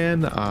ice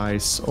can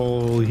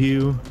ice-ole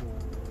you.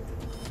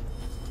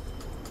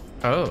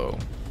 Oh.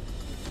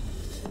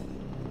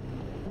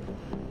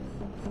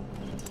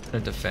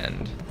 Gonna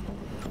defend.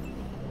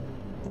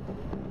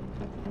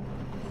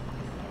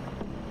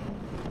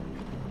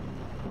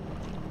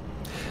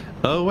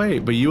 Oh wait,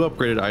 but you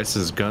upgraded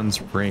Ice's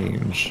gun's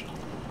range,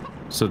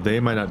 so they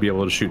might not be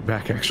able to shoot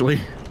back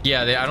actually.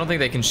 Yeah, I don't think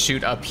they can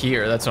shoot up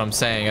here. That's what I'm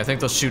saying. I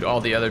think they'll shoot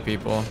all the other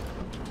people.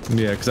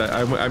 Yeah, because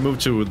I moved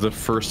to the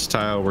first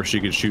tile where she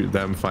could shoot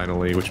them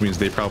finally, which means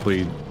they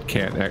probably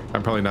can't.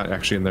 I'm probably not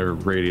actually in their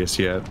radius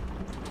yet,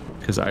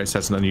 because Ice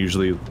has an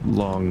unusually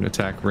long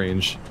attack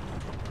range,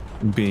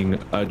 being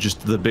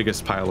just the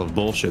biggest pile of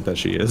bullshit that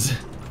she is.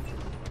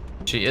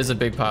 She is a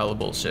big pile of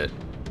bullshit.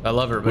 I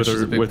love her, but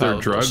she's a big pile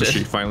of bullshit. With her drugs,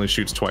 she finally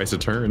shoots twice a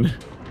turn.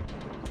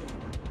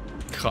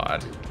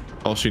 God.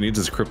 All she needs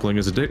is a crippling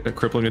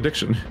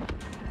addiction.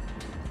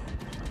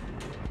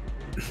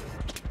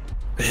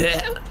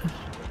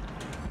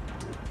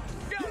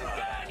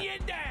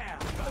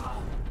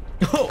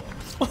 Oh.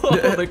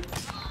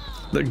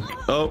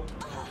 Oh.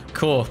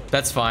 Cool.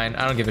 That's fine.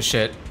 I don't give a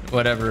shit.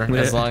 Whatever.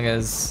 As long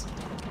as.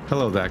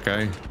 Hello, that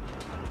guy.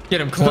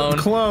 Get him, clone.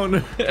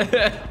 Clone.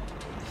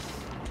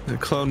 The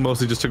clone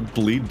mostly just took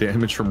bleed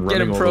damage from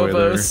running all the way there.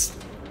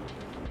 Provost.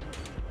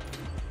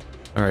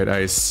 All right,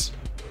 Ice.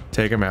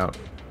 Take him out.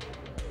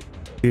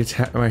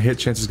 My hit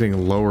chance is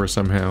getting lower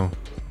somehow.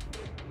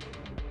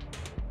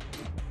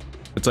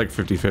 It's like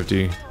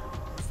 50-50.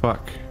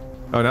 Fuck.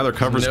 Oh, now their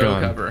cover's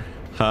gone. No cover.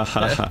 Ha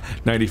ha ha.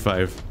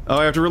 95. Oh,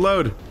 I have to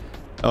reload.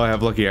 Oh, I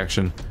have lucky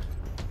action.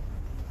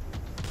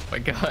 Oh my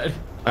god.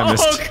 I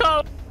missed. Oh,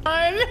 come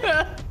on.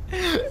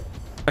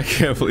 I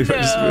can't believe I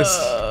just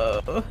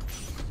missed.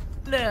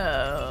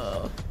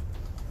 No.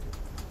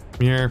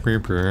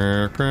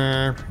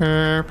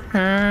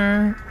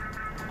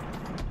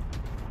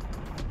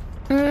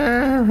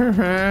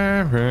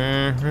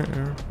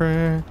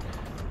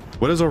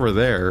 What is over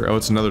there? Oh,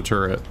 it's another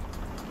turret.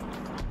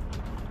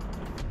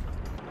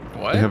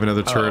 What? They have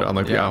another turret on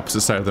like the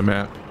opposite side of the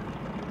map.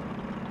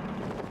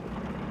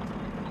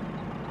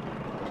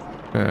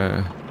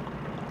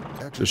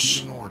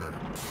 Just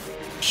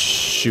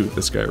shoot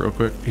this guy real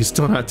quick. He's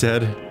still not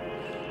dead.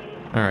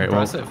 All right,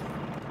 impressive.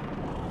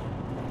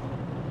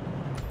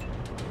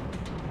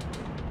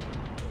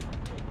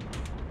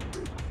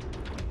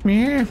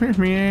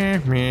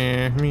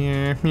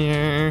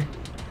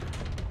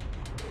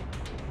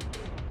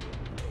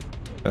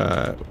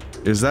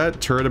 Is that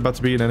turret about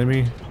to be an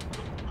enemy?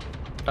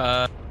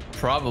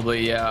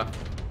 Probably, yeah.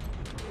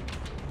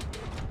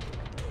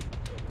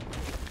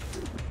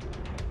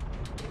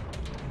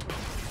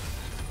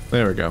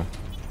 There we go.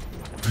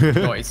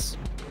 Nice.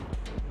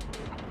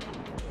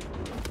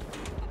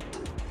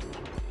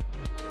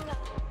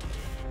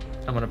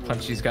 I'm gonna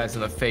punch these guys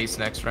in the face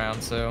next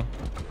round, so.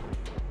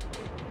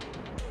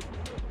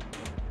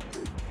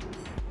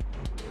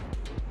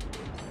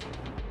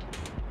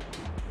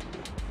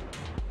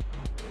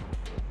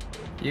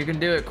 You can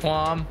do it,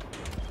 Quam.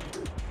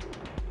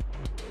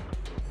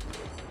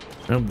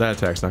 Nope, that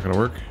attack's not gonna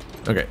work.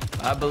 Okay.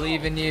 I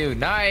believe in you.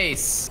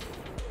 Nice.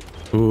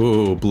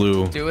 Ooh,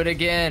 blue. Do it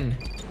again.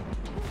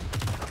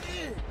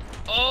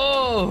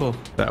 Oh.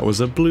 That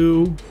was a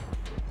blue.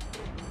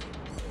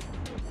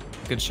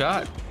 Good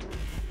shot.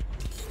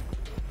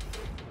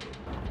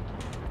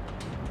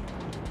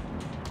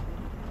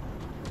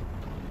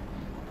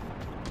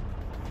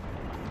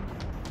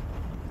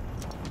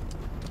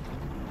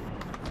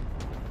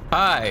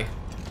 Hi.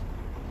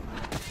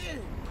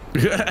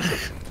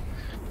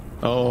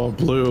 Oh,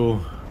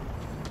 blue.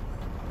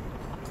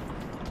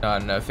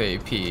 Not enough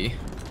AP. I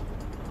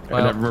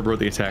Well, never remember what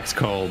the attack's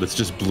called. It's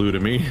just blue to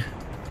me.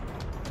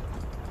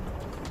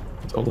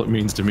 That's all it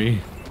means to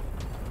me.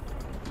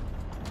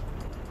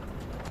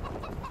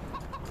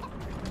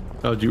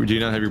 Oh, do you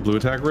not have your blue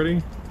attack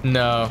ready?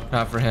 no,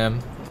 not for him.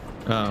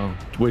 Oh.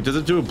 Wait, does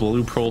it do a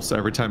blue pulse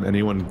every time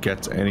anyone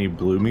gets any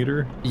blue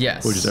meter?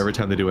 Yes. Which is every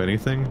time they do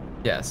anything?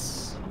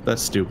 Yes.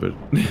 That's stupid.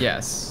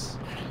 Yes.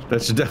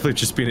 That should definitely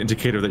just be an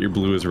indicator that your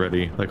blue is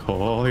ready. Like,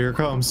 oh, here it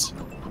comes.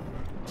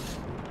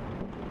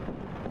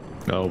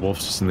 Oh,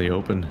 Wolf's just in the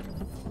open.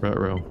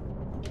 Ruh-roh.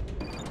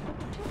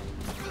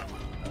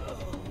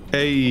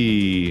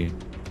 Hey,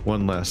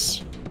 one less.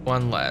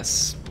 One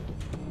less.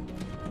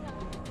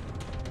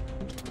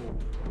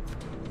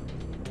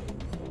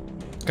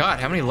 God,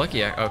 how many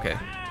lucky? Okay.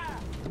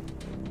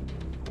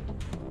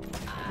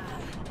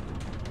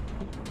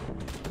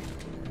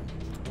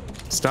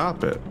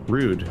 Stop it.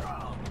 Rude.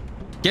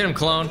 Get him,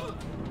 clone.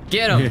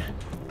 Get him.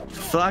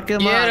 Fuck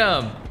him Get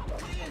up. him.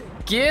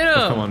 Get him.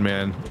 Oh, come on,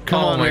 man.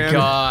 Come on, man. Oh my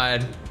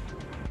God.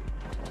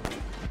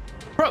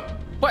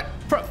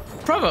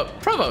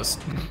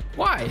 Provost.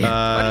 Why?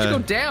 Why did you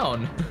go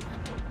down?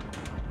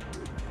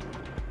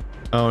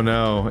 Oh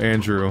no,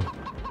 Andrew.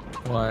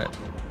 What?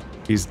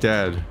 He's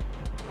dead.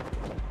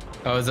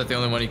 Oh, is that the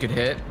only one you could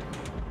hit?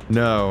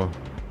 No.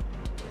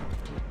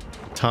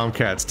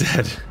 Tomcat's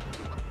dead.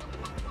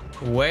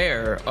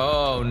 Where?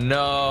 Oh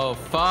no.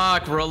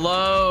 Fuck,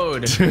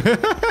 reload.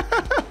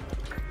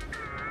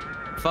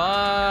 Fuck.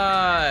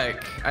 I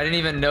didn't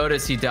even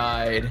notice he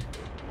died.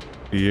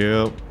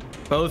 Yep.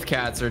 Both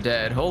cats are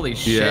dead. Holy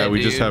shit, Yeah, we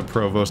dude. just have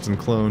Provost and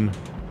Clone.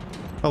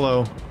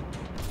 Hello.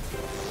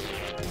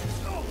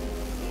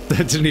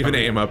 That didn't even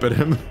aim up at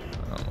him.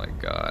 Oh my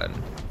God.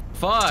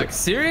 Fuck,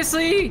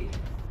 seriously?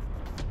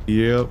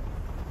 Yep.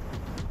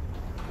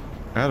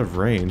 Out of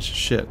range.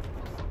 Shit.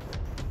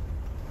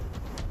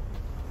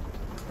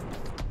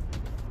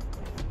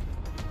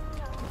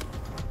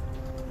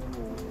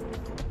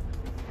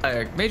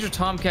 Major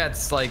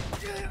Tomcat's like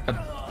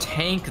a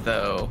tank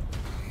though.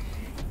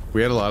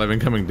 We had a lot of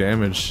incoming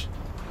damage.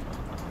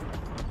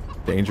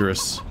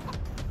 Dangerous.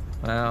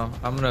 Wow,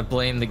 I'm gonna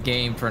blame the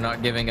game for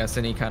not giving us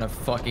any kind of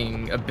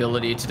fucking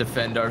ability to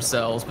defend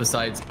ourselves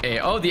besides A.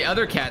 Oh, the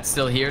other cat's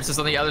still here. It's just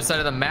on the other side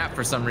of the map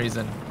for some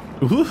reason.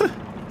 Ooh.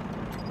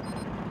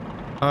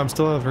 I'm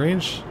still out of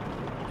range?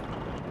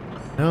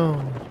 No.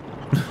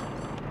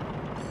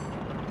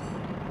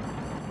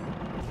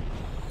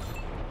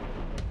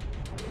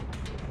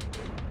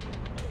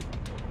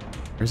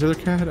 Where's the other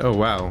cat? Oh,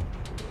 wow.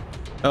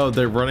 Oh,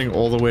 they're running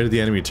all the way to the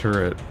enemy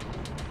turret.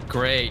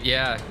 Great,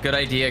 yeah, good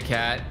idea,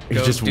 cat. He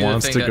Go just do the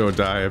wants thing to that- go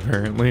die,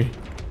 apparently.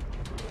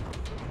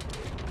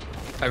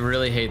 I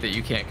really hate that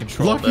you can't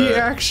control Lucky the...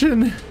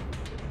 action!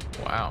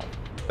 Wow.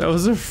 That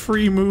was a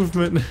free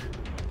movement.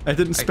 I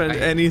didn't spend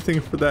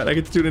anything for that. I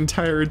get to do an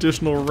entire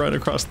additional run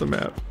across the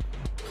map.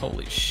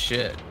 Holy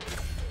shit.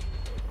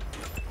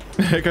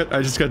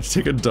 I just got to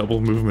take a double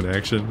movement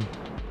action.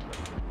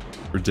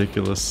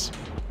 Ridiculous.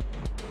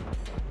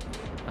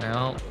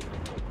 Well...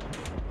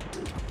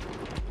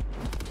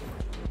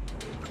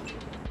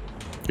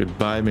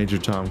 Goodbye, Major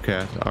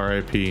Tomcat.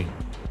 R.I.P.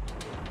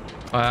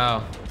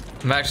 Wow.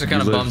 I'm actually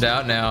kind of bummed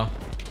out now.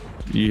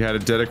 You had a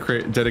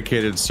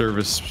dedicated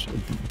service,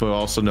 but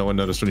also no one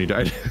noticed when you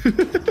died.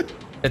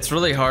 It's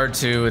really hard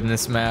to in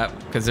this map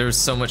because there was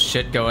so much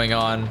shit going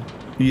on.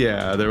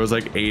 Yeah, there was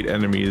like 8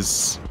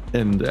 enemies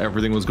and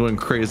everything was going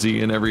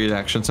crazy, and every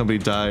action somebody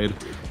died.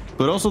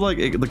 But also like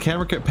the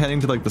camera kept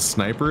panning to like the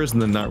snipers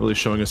and then not really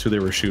showing us who they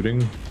were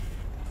shooting.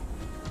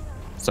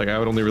 It's like I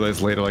would only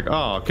realize later, like,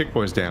 oh,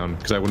 Kickboy's down,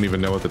 because I wouldn't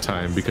even know at the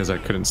time because I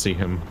couldn't see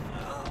him.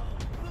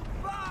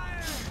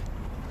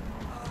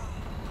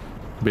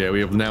 But yeah, we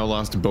have now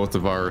lost both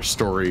of our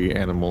story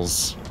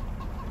animals.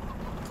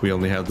 We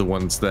only have the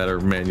ones that are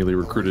manually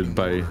recruited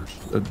by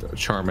a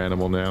charm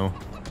animal now.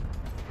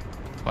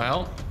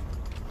 Well.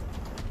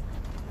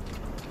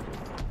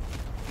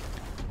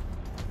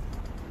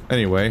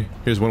 Anyway,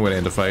 here's one way to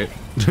end a fight.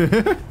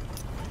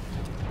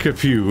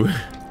 Kapew.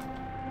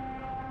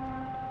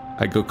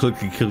 I go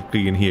clicky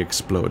clicky and he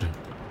explode.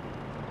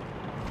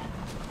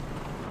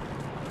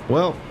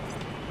 Well,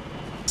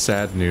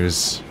 sad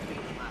news.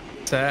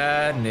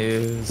 Sad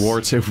news.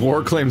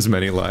 War claims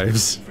many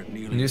lives.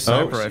 New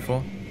sniper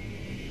rifle.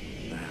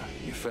 Yeah,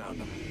 you found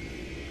him.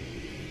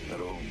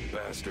 That old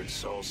bastard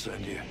Saul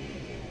sent you.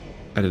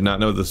 I did not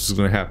know this was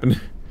going to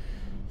happen.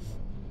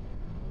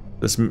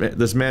 This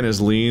man is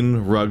lean,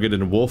 rugged,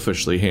 and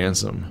wolfishly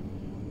handsome.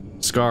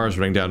 Scars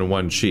running down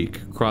one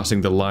cheek,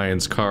 crossing the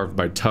lines carved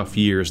by tough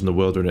years in the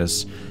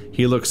wilderness.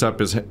 He holds up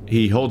his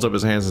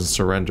hands in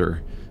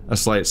surrender, a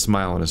slight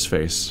smile on his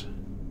face.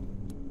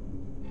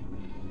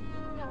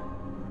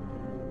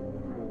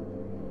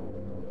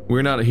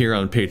 We're not here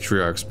on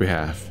Patriarch's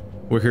behalf.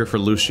 We're here for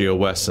Lucia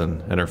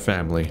Wesson and her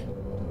family.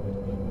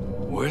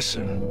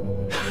 Wesson?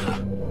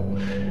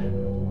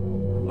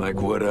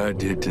 Like what I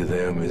did to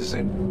them is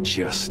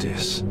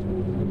injustice.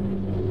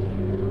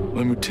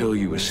 Let me tell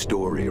you a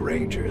story,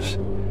 Rangers,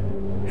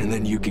 and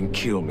then you can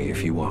kill me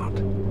if you want.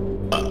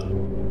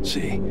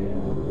 See,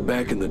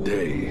 back in the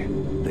day,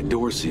 the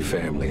Dorsey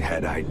family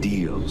had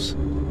ideals.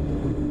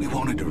 We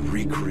wanted to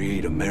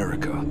recreate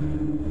America.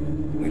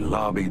 We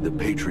lobbied the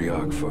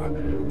Patriarch for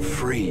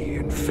free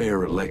and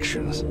fair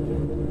elections.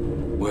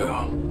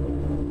 Well,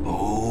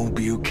 old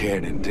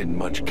Buchanan didn't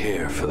much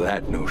care for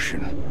that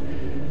notion.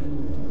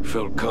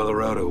 Felt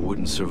Colorado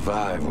wouldn't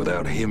survive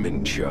without him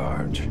in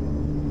charge.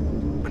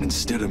 But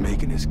instead of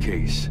making his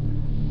case,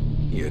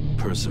 he had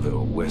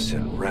Percival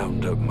Wesson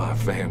round up my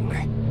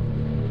family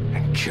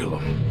and kill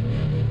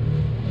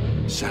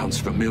him. Sounds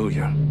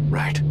familiar,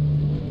 right?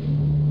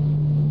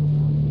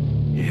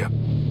 Yep.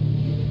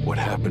 What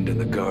happened in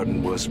the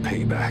garden was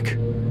payback.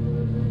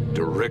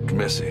 Direct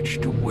message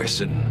to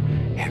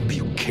Wesson and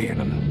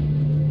Buchanan.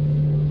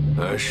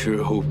 I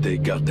sure hope they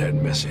got that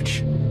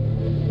message.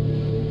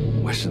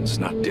 Wesson's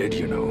not dead,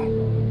 you know.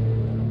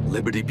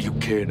 Liberty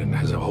Buchanan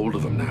has a hold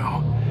of him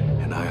now,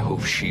 and I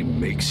hope she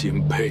makes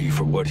him pay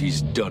for what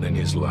he's done in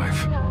his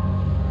life.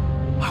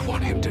 I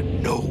want him to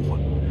know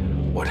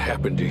what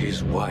happened to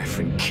his wife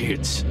and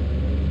kids.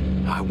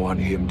 I want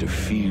him to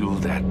feel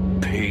that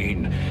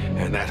pain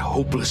and that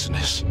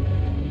hopelessness.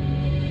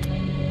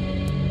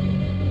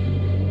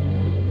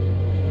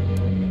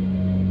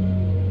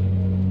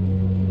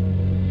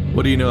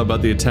 What do you know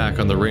about the attack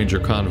on the Ranger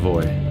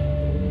convoy?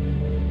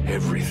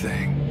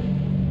 Everything.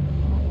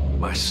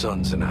 My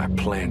sons and I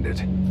planned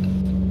it.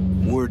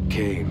 Word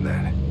came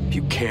that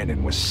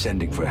Buchanan was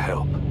sending for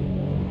help,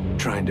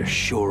 trying to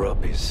shore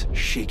up his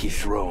shaky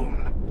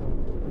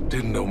throne.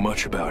 Didn't know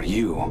much about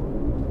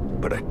you,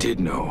 but I did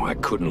know I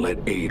couldn't let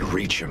aid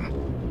reach him.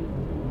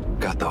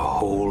 Got the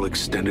whole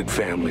extended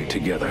family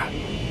together,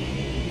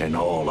 and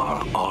all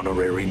our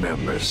honorary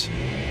members.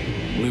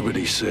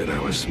 Liberty said I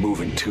was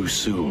moving too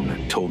soon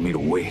and told me to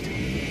wait.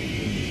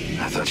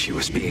 I thought she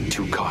was being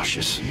too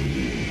cautious.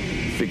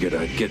 Figured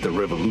I'd get the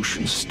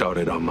revolution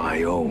started on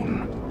my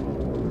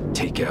own.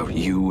 Take out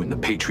you and the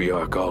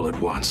Patriarch all at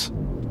once.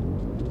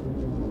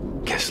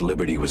 Guess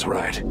Liberty was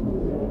right.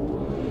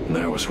 And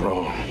I was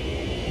wrong.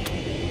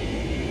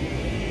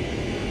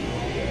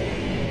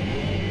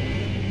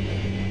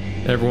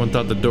 Everyone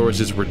thought the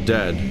Dorseys were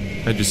dead.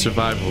 How'd you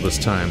survive all this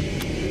time?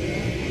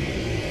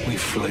 We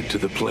fled to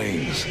the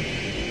plains.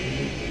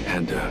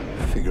 Had to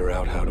figure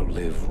out how to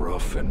live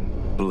rough and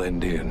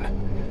blend in.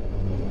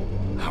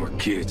 Our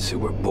kids who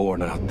were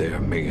born out there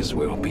may as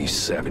well be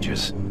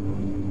savages.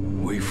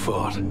 We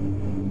fought,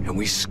 and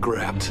we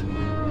scrapped,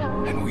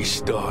 and we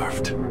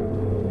starved.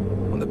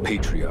 When the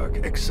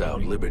Patriarch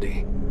exiled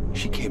Liberty,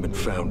 she came and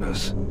found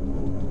us.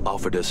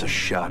 Offered us a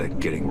shot at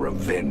getting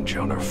revenge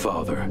on her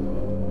father.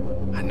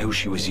 I knew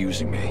she was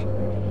using me,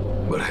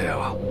 but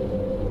hell,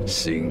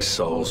 seeing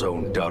Saul's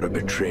own daughter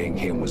betraying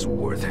him was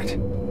worth it.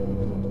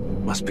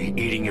 Must be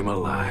eating him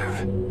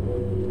alive.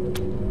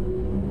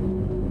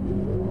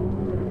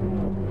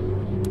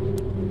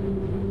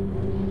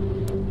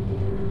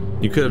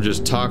 You could have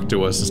just talked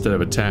to us instead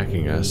of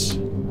attacking us.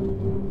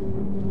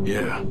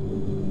 Yeah,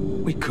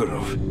 we could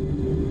have.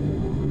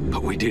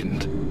 But we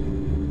didn't.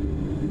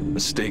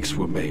 Mistakes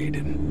were made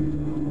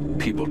and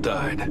people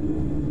died.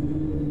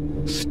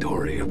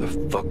 Story of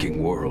the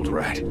fucking world,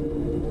 right?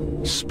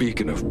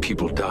 Speaking of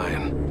people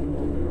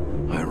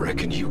dying, I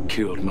reckon you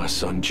killed my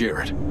son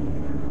Jarrett.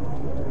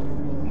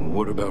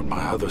 What about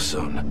my other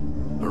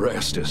son,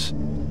 Erastus?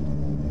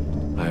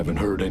 I haven't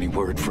heard any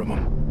word from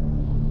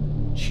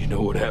him. Do you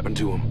know what happened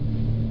to him?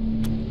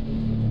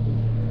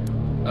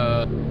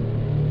 I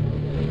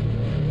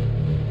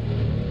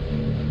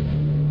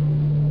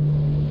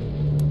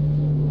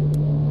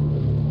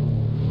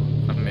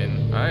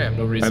mean, I have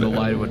no reason to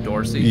lie to a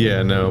Dorsey.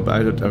 Yeah, no,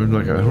 but I'm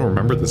like, I don't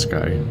remember this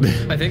guy.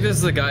 I think this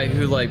is the guy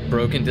who, like,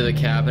 broke into the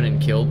cabin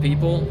and killed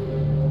people.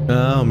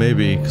 Oh,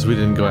 maybe, because we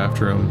didn't go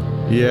after him.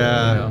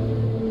 Yeah.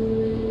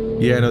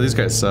 Yeah, no, these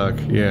guys suck,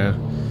 yeah.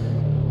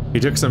 He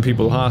took some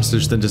people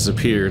hostage, then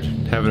disappeared.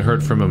 Haven't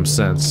heard from him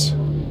since.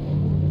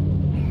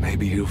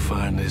 Maybe he'll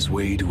find his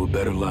way to a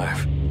better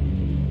life.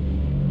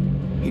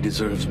 He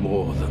deserves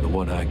more than the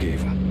one I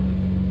gave him.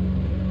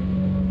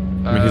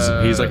 I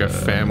mean, he's like a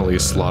family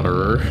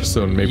slaughterer,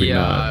 so maybe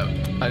not.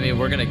 I mean,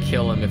 we're gonna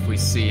kill him if we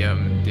see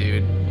him,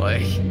 dude.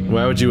 Like...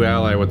 Why would you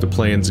ally with the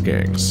Plains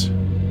gangs?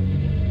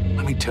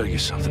 Let me tell you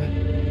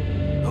something.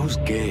 Those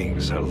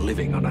gangs are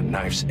living on a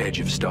knife's edge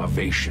of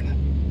starvation.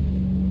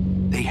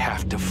 They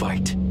have to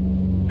fight.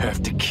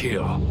 Have to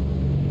kill.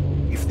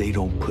 If they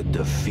don't put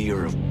the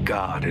fear of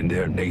God in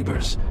their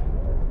neighbors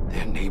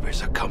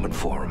are coming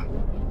for them.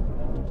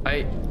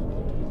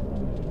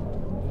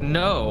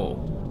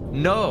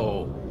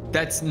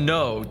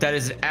 That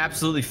is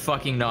absolutely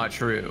fucking not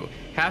true.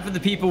 Half of the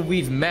people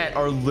we've met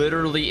are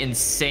literally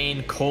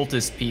insane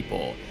cultist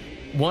people.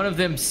 One of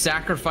them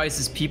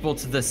sacrifices people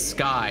to the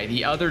sky.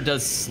 The other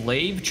does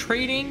slave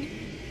trading.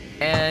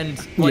 And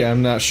like, yeah,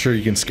 I'm not sure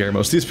you can scare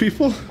most of these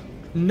people.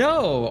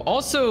 No,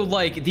 also,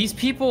 like, these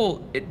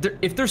people,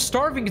 if they're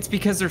starving, it's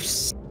because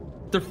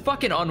they're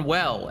fucking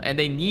unwell and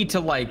they need to,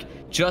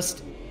 like,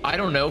 just, I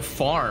don't know,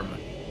 farm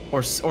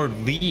or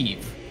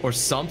leave or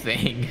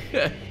something.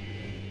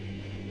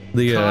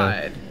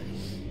 God.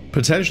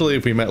 Potentially,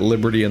 if we met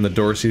Liberty and the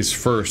Dorseys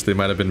first, they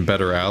might have been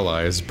better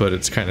allies, but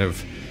it's kind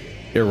of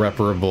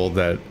irreparable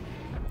that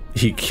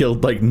he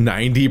killed like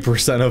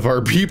 90% of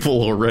our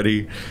people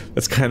already.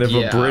 That's kind of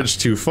a bridge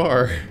too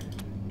far.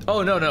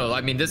 Oh no!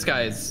 I mean, this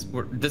guy's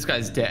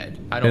dead.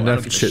 I don't Enough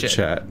give a shit. chit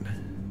chat.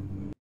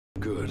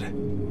 Good.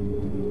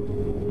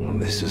 Well,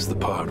 this is the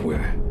part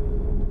where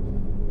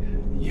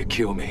you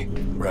kill me,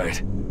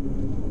 right?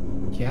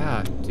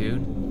 Yeah,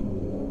 dude.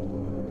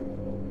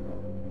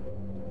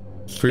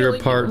 For your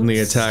part in the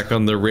attack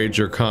on the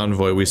Ranger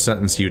convoy, we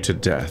sentence you to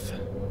death.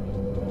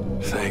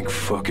 Thank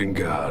fucking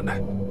God.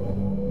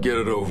 Get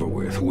it over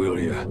with, will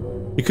ya?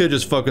 You could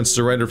just fucking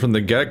surrender from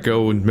the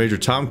get-go and Major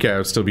Tomcat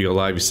would still be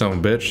alive, you son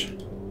of a bitch.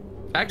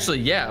 Actually,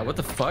 yeah, what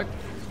the fuck?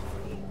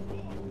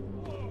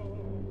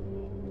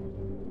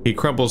 He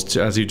crumbles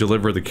as you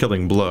deliver the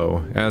killing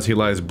blow. As he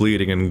lies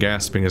bleeding and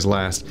gasping his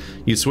last,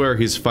 you swear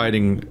he's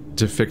fighting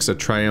to fix a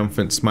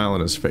triumphant smile on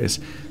his face.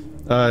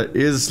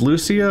 Is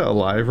Lucia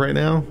alive right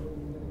now?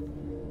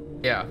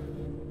 Yeah.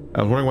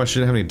 I was wondering why she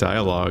didn't have any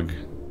dialogue.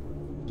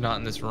 Not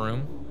in this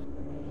room.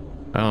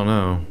 I don't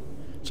know.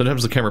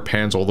 Sometimes the camera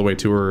pans all the way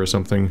to her or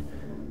something.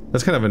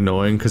 That's kind of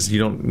annoying because you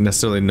don't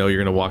necessarily know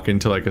you're gonna walk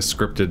into like a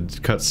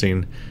scripted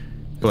cutscene.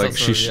 But like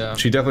she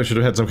definitely should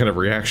have had some kind of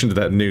reaction to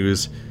that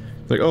news.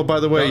 Like, oh, by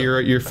the way,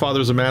 your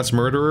father's a mass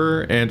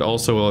murderer and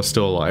also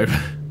still alive.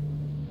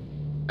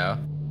 Yeah.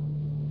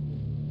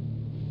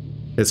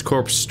 His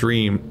corpse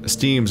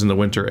steams in the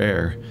winter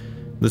air.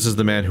 This is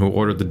the man who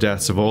ordered the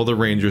deaths of all the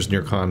rangers in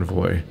your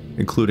convoy,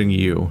 including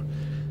you.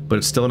 But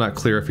it's still not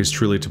clear if he's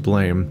truly to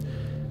blame.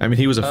 I mean,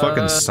 he was a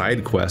fucking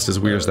side quest, as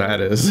weird as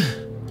that is.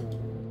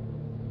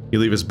 You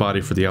leave his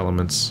body for the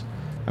elements.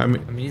 I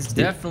mean he's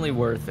definitely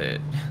worth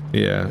it.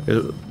 Yeah.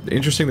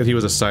 Interesting that he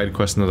was a side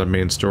quest and not a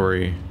main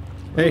story.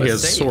 Hey, he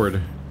has a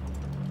sword.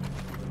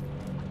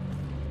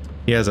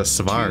 He has a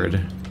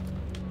sword.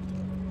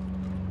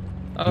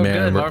 Oh,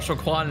 man, good. Marshall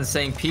Quan is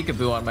saying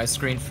peekaboo on my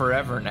screen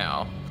forever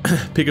now.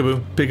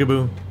 Peekaboo,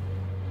 peekaboo.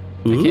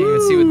 I can't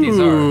even see what these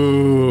are.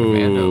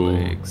 Commando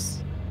legs.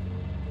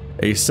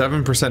 A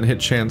 7% hit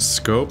chance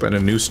scope and a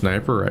new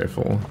sniper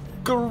rifle.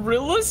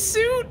 Gorilla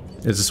suit?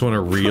 Is this one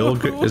a real?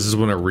 Is this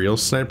one a real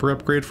sniper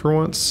upgrade for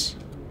once?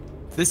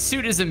 This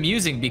suit is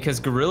amusing because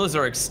gorillas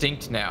are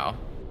extinct now.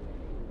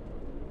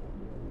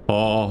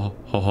 Oh,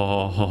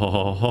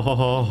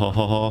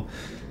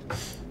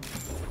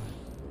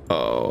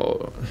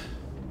 oh.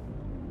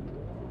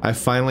 I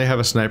finally have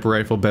a sniper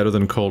rifle better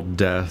than Cold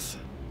Death,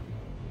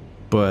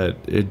 but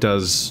it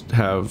does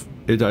have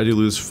I do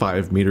lose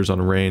 5 meters on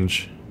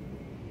range.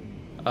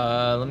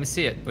 Let me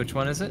see it. Which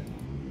one is it?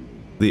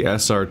 The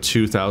SR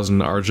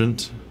 2000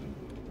 Argent.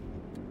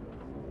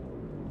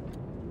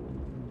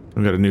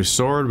 We got a new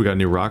sword, we got a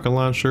new rocket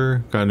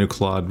launcher, got a new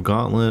clawed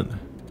gauntlet.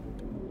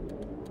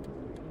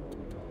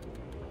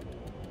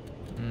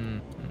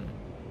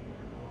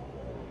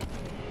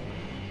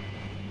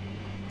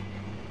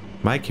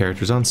 My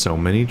character's on so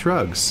many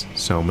drugs.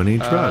 So many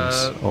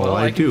drugs. All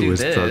I do is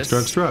drugs,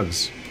 drugs,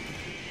 drugs.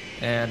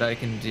 And I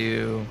can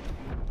do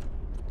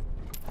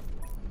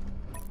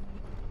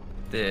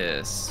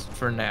this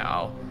for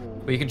now.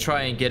 We can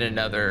try and get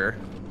another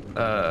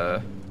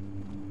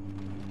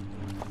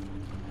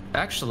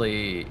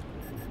actually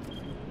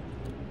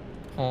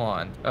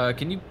hold on.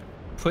 Can you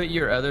put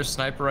your other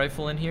sniper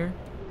rifle in here?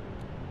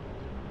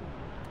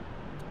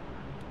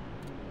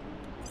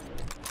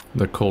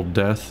 The Cold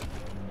Death.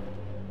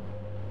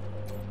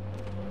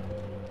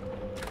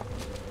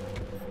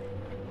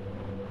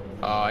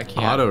 Oh, I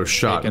can't. Auto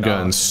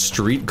shotgun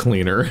street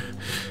cleaner.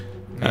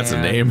 That's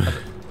a name.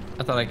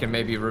 I thought I could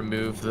maybe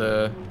remove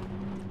the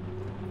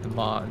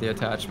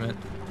attachment.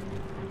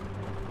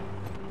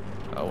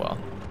 Oh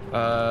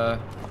well.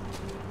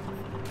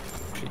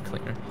 Street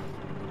cleaner.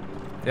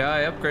 Yeah, I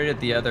upgraded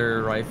the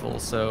other rifle,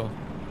 so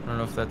I don't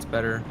know if that's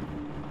better.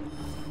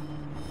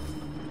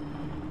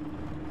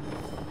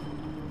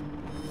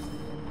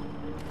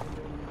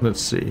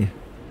 Let's see.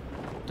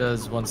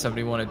 Does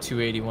 171 and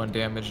 281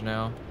 damage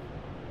now.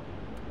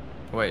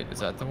 Wait, is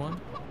that the one?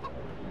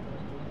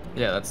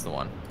 Yeah, that's the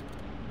one.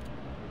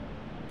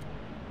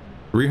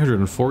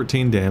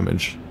 314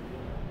 damage.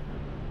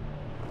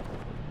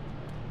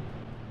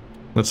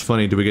 That's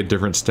funny. Do we get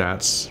different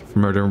stats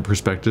from our different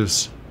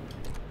perspectives?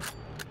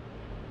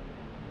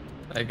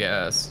 I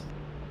guess.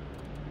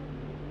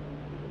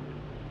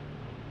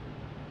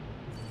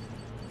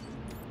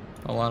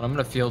 Hold on, I'm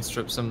gonna field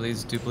strip some of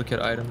these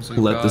duplicate items.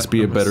 Let this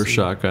be a better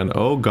shotgun.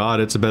 Oh god,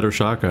 it's a better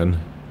shotgun.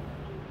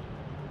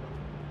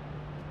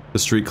 The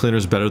street cleaner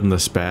is better than the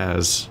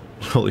spaz.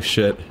 Holy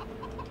shit.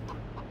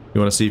 You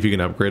want to see if you can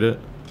upgrade it?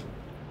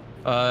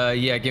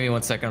 Yeah, give me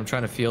 1 second. I'm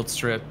trying to field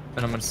strip,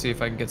 and I'm gonna see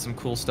if I can get some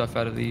cool stuff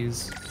out of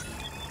these.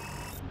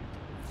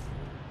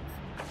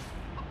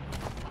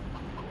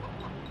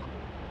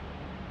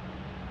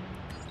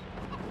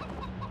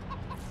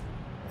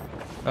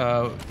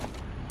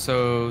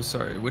 So,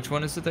 sorry, which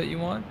one is it that you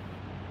want?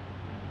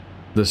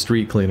 The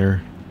street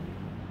cleaner.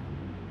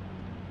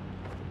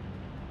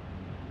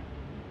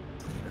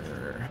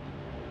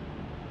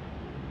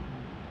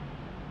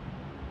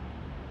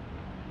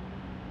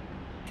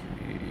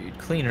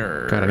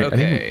 Cleaner. God,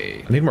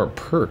 Okay. I need more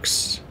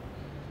perks.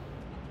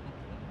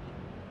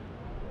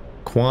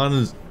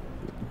 Quan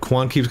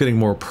keeps getting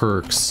more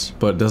perks,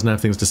 but doesn't have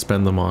things to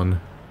spend them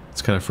on.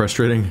 It's kind of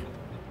frustrating.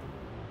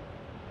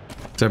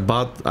 I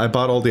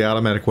bought all the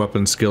automatic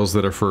weapon skills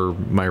that are for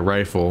my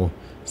rifle,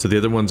 so the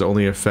other ones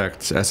only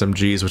affect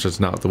SMGs, which is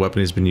not the weapon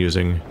he's been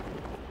using.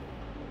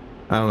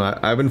 I don't know.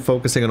 I've been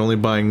focusing on only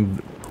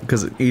buying,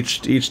 because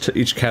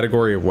each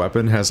category of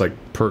weapon has like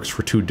perks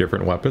for 2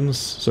 different weapons,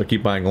 so I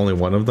keep buying only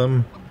one of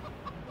them.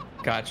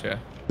 Gotcha.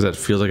 Because that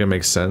feels like it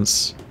makes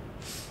sense.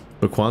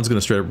 But Quan's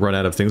gonna straight up run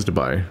out of things to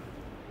buy. And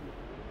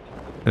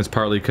it's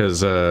partly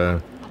because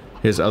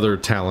his other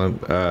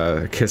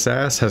talent, Kiss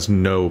Ass, has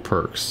no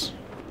perks.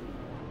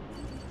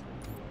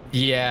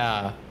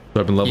 Yeah. So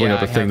I've been leveling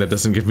up a thing that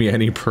doesn't give me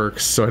any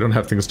perks, so I don't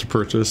have things to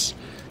purchase.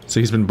 So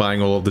he's been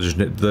buying all of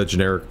the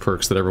generic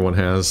perks that everyone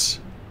has.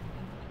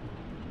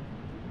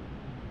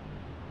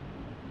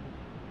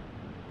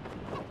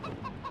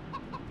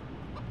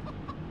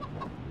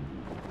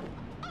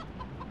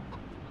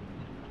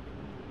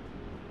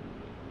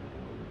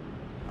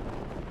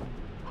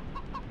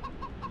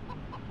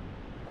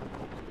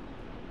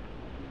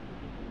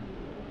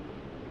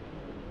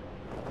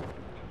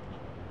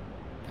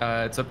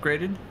 It's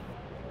upgraded.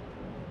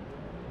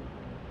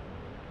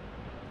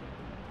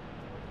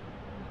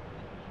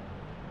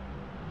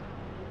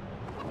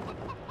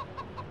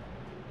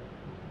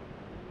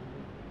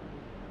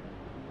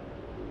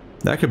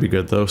 That could be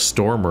good though.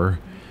 Stormer.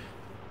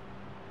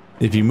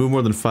 If you move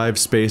more than 5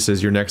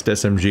 spaces, your next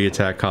SMG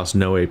attack costs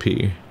no AP.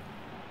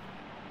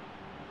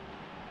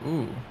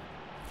 Ooh.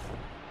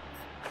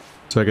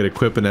 So I could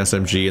equip an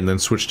SMG and then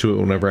switch to it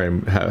whenever I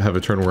have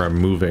a turn where I'm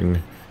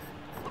moving.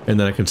 And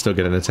then I can still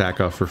get an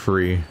attack off for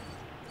free.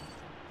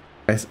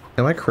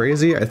 Am I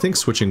crazy? I think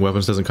switching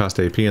weapons doesn't cost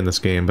AP in this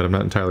game, but I'm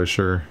not entirely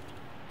sure.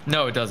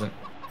 No, it doesn't.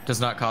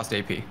 Does not cost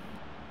AP.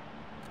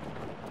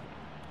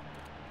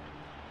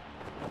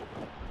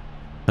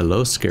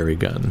 Hello, scary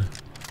gun.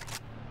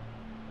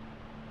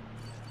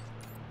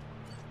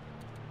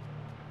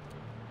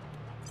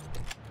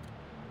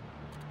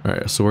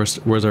 Alright, so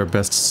where's our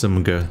best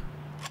Simga?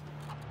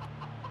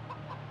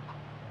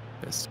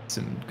 Best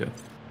Simga.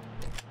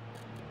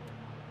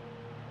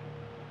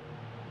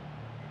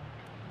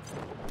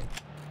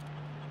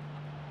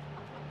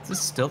 Is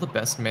this still the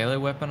best melee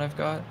weapon I've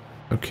got?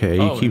 Okay,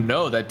 oh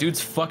no, that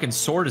dude's fucking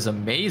sword is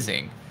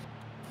amazing.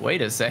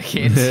 Wait a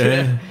second.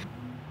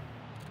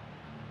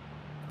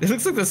 It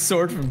looks like the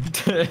sword from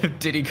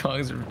Diddy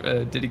Kong's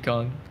Diddy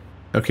Kong.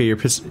 Okay,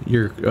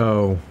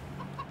 oh.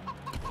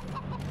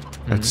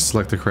 I have to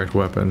select the correct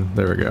weapon.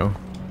 There we go.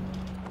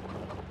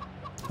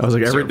 I was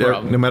like,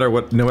 no matter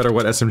what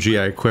SMG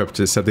I equipped,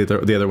 it said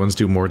the other ones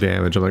do more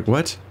damage. I'm like,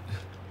 what?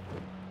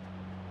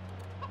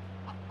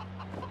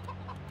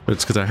 But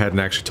it's because I hadn't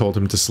actually told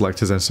him to select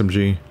his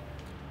SMG.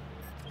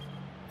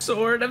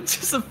 Sword, I'm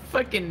just a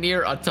fucking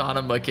near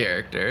Autonoma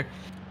character.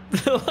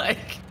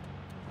 Like,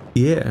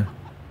 yeah.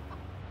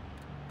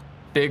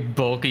 Big,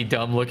 bulky,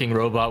 dumb-looking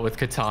robot with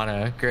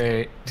katana.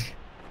 Great.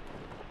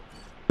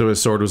 So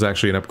his sword was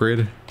actually an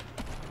upgrade?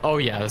 Oh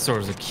yeah, the sword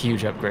was a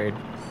huge upgrade.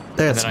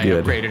 That's and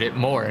then good. I upgraded it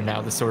more, and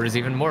now the sword is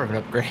even more of an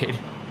upgrade.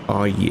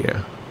 Oh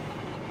yeah.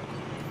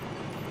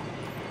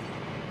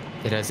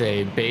 It has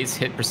a base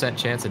hit percent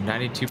chance of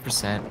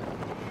 92%.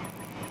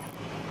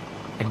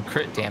 And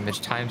crit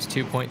damage times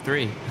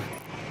 2.3.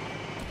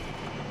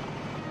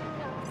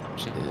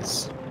 Which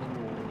is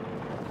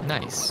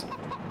nice.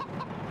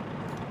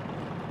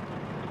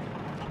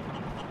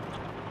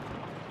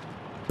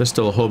 There's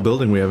still a whole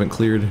building we haven't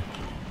cleared.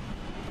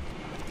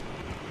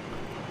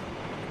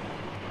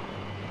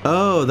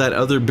 Oh, that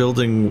other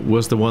building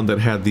was the one that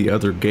had the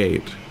other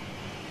gate.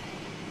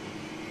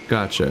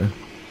 Gotcha.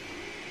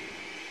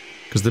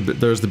 Because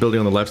there's the building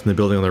on the left and the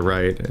building on the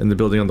right, and the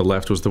building on the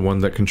left was the one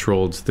that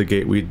controlled the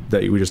gate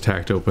that we just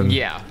hacked open.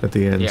 Yeah. At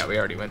the end. Yeah, we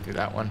already went through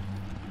that one.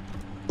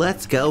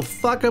 Let's go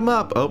fuck them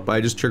up. Oh,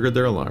 I just triggered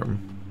their alarm.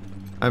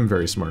 I'm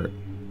very smart.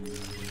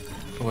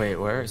 Wait,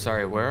 where?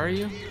 Sorry, where are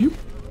you?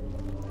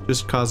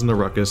 Just causing a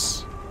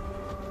ruckus.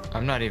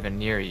 I'm not even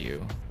near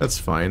you. That's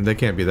fine. They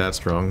can't be that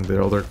strong.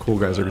 All their cool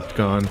guys are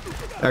gone.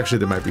 Actually,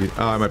 they might be.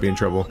 Oh, I might be in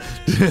trouble.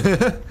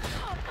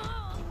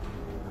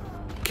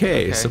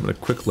 Okay, so I'm gonna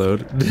quick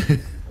load.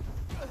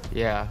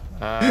 Yeah.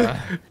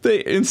 They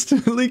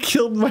instantly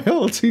killed my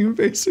whole team,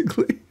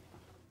 basically.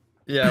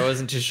 Yeah, I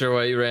wasn't too sure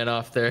why you ran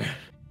off there.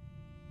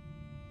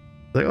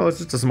 Like, oh, it's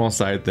just a small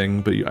side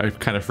thing, but I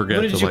kind of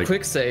forget. What did you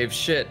quick save?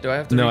 Shit, do I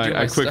have to redo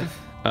my stuff?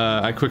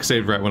 I quick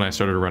saved right when I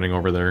started running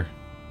over there.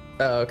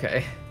 Oh,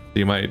 okay.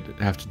 You might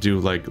have to do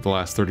like the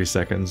last 30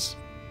 seconds.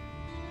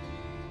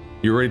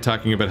 You're already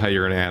talking about how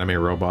you're an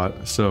anime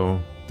robot, so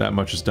that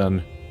much is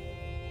done.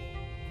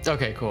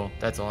 Okay, cool.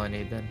 That's all I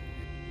need then.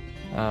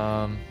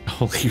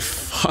 Holy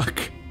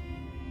fuck.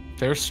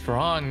 They're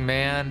strong,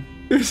 man.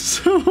 There's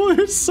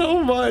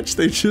so much.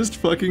 They just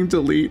fucking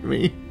delete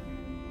me.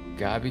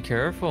 Gotta be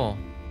careful.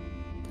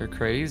 They're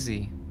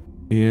crazy.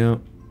 Yeah.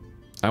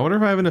 I wonder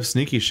if I have enough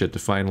sneaky shit to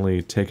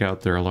finally take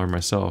out their alarm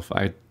myself.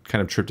 I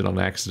kind of tripped it on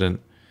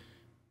accident.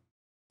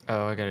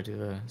 Oh, I gotta do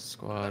the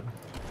squad.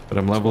 But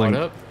I'm leveling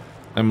up.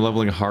 I'm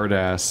leveling hard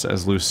ass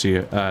as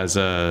Lucia as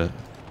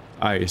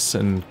Ice,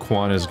 and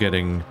Quan is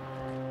getting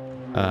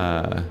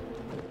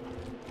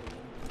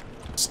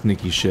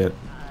sneaky shit.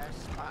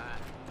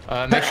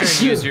 Make sure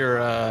you use your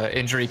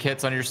injury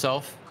kits on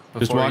yourself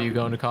before you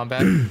go into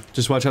combat.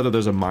 Just watch out that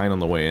there's a mine on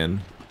the way in.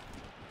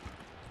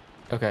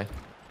 Okay.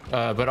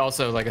 But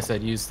also, like I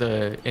said, use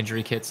the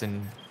injury kits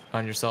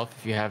on yourself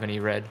if you have any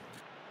red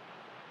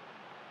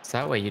So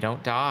that way you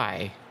don't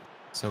die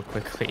so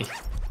quickly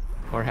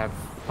or have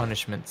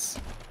punishments.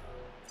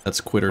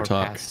 That's quitter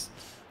talk. Pass.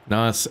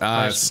 No, it's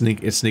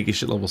sneaky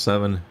shit level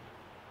 7.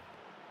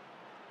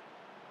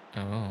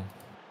 Oh.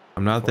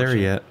 I'm not there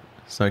yet,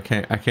 so I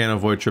can't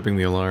avoid tripping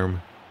the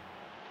alarm.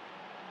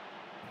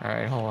 All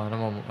right, hold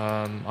on.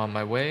 I'm on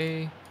my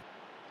way.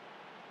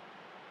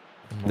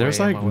 There's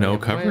like no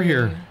cover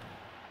here.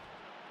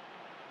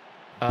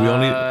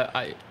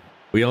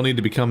 We all need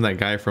to become that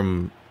guy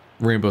from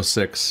Rainbow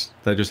Six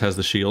that just has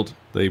the shield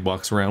that he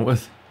walks around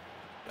with.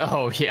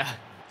 Oh yeah.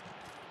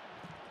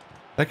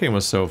 That game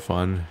was so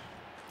fun.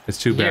 It's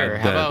too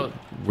bad that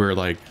we're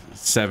like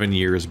 7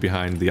 years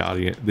behind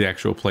the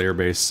actual player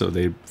base, so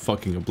they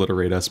fucking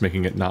obliterate us,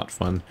 making it not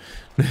fun.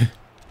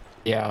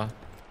 Yeah.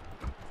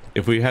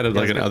 If we had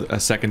a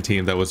second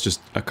team that was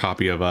just a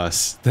copy of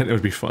us, then it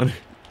would be fun.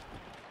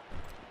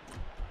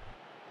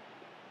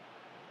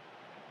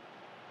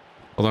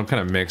 Although I'm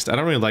kind of mixed. I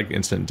don't really like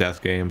instant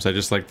death games. I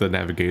just like the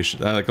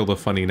navigation. I like all the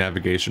funny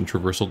navigation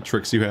traversal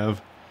tricks you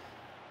have.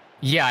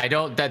 Yeah, I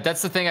don't.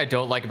 That's the thing I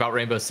don't like about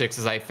Rainbow Six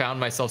is I found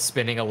myself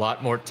spending a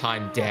lot more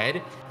time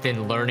dead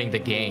than learning the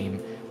game.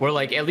 Where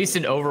like at least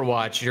in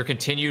Overwatch, your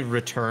continued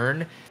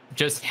return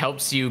just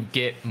helps you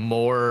get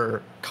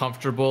more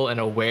comfortable and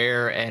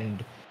aware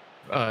and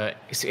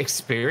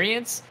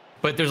experience.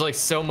 But there's like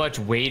so much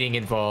waiting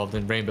involved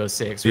in Rainbow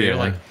Six where you're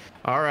like,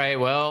 all right,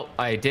 well,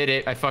 I did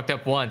it. I fucked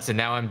up once and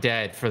now I'm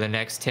dead for the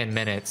next 10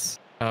 minutes.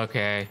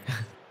 Okay.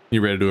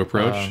 You ready to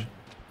approach?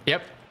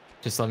 Yep.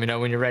 Just let me know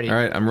when you're ready. All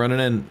right, I'm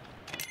running in.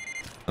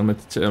 I'm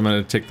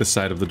gonna take this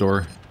side of the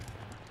door.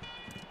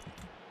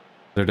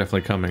 They're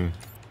definitely coming.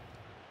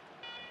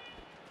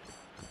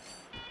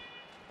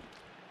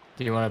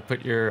 Do you want to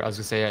put your? I was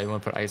gonna say, yeah, you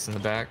want to put ice in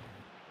the back.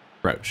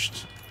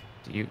 Crouched.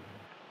 Do you?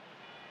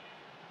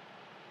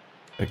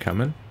 They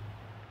coming?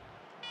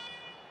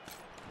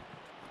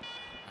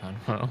 I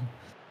don't know.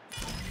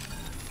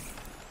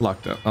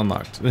 Locked up.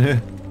 Unlocked.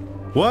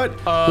 What?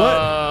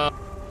 What?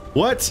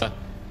 What?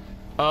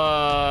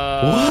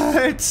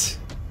 What?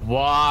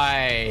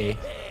 Why?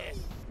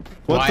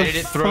 Why did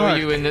it throw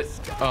you in the?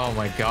 Oh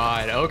my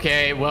god.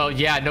 Okay. Well,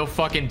 yeah. No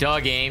fucking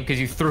Doug aim because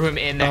you threw him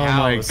in the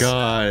house. Oh my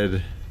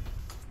god.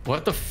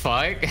 What the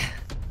fuck?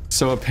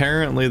 So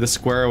apparently the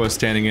square I was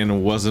standing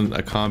in wasn't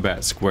a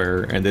combat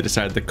square, and they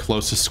decided the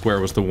closest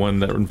square was the one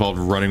that involved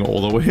running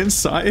all the way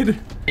inside.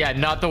 Yeah,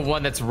 not the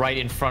one that's right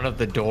in front of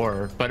the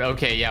door. But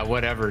okay, yeah,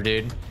 whatever,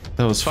 dude.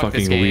 That was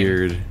fucking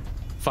weird.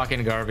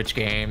 Fucking garbage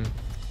game.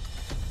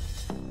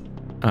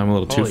 I'm a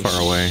little too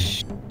far away.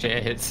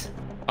 Shit.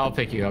 I'll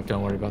pick you up,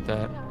 don't worry about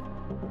that.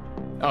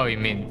 Oh, you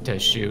mean to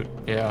shoot?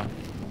 Yeah.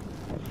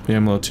 Yeah,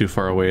 I'm a little too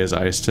far away as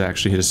ice to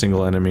actually hit a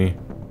single enemy.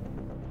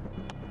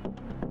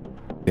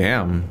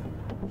 Damn.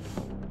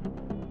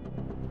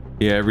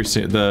 Yeah,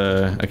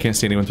 I can't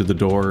see anyone through the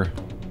door.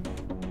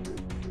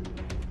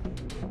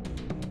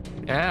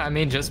 Yeah, I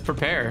mean, just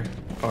prepare.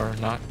 Or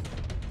not.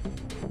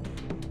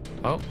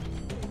 Oh.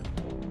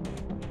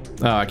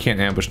 Oh, I can't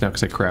ambush now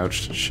because I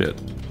crouched. Shit.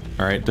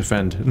 Alright,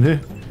 defend.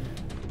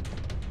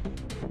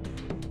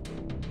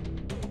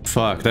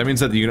 Fuck, that means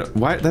that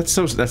why that's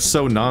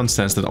so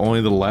nonsense that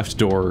only the left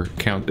door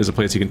is a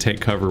place you can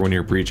take cover when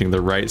you're breaching. The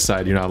right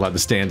side you're not allowed to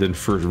stand in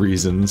for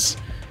reasons.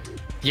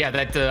 Yeah,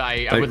 that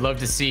I would love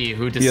to see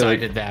who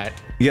decided that.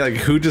 Yeah, like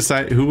who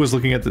was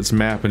looking at this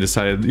map and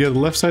decided, yeah, the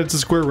left side's a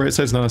square, right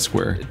side's not a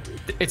square.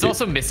 It's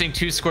also missing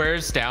 2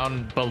 squares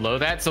down below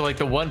that, so like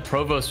the one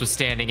Provost was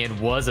standing in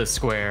was a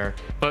square,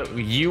 but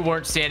you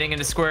weren't standing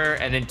in a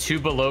square, and then 2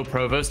 below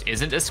Provost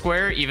isn't a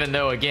square, even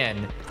though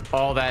again,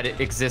 all that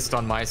exists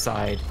on my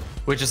side.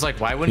 Which is like,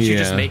 why wouldn't you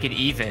just make it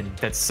even?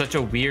 That's such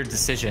a weird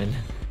decision.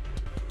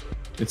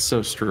 It's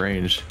so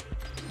strange.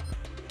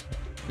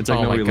 It's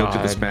like nobody looked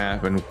at this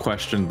map and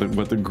questioned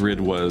what the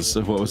grid was,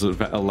 of what was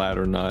allowed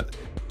or not.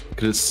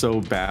 Because it's so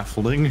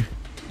baffling.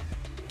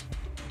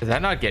 Does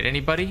that not get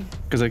anybody?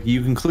 Because like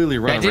you can clearly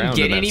run around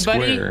in that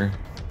square.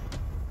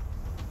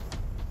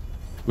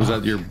 Was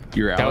that your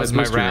ally? That was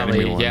my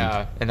rally,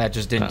 yeah, and that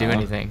just didn't do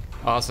anything.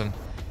 Awesome.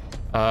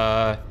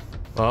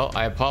 Well,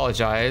 I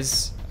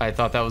apologize. I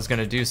thought that was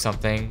gonna do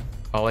something.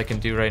 All I can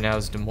do right now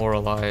is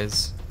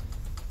demoralize.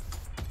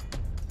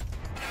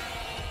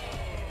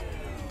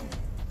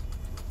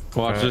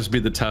 Watch this be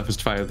the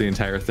toughest fight of the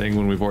entire thing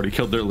when we've already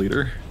killed their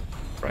leader.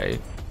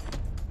 Right.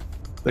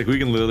 Like we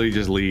can literally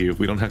just leave.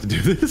 We don't have to do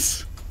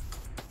this.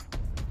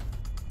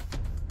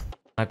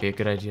 Might be a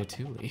good idea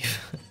to leave.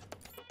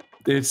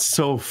 It's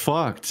so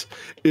fucked.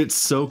 It's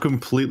so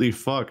completely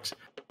fucked.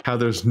 How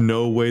there's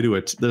no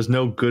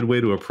good way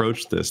to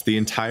approach this. The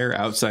entire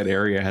outside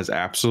area has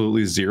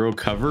absolutely zero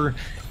cover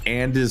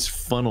and is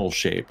funnel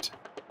shaped.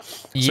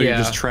 So you're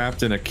just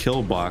trapped in a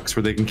kill box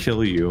where they can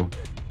kill you.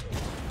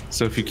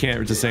 So if you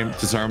can't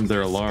disarm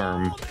their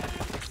alarm,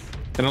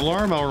 an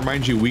alarm, I'll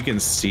remind you, we can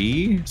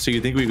see. So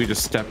you think we could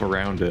just step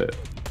around it.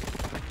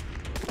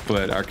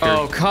 but our character.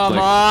 Oh come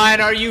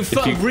on! Are you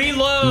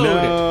reload?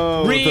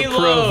 No, reload. The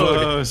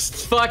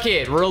provost. Fuck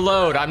it,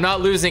 reload. I'm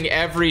not losing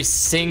every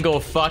single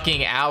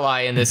fucking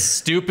ally in this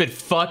stupid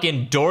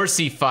fucking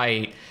Dorsey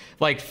fight.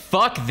 Like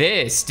fuck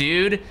this,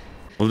 dude.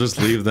 We'll just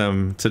leave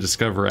them to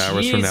discover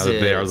hours from now that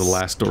they are the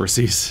last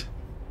Dorseys.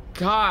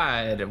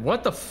 God,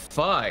 what the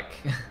fuck?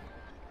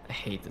 I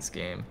hate this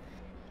game.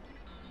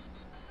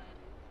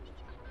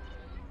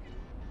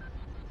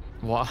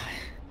 Why?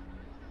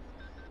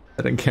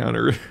 That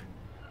encounter.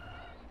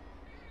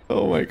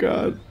 Oh my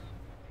god.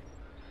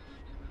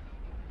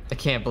 I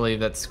can't believe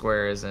that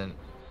square isn't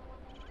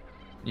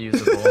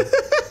usable.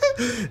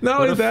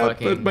 Not only that,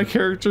 but my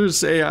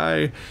character's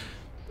AI,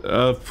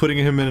 putting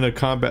him in a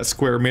combat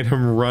square made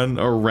him run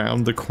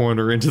around the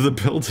corner into the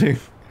building.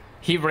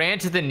 He ran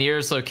to the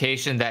nearest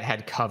location that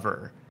had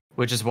cover,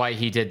 which is why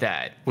he did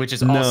that. Which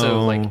is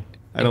also like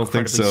I don't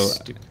think so.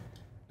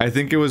 I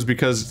think it was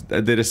because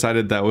they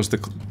decided that was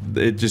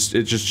it just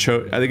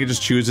chose. I think it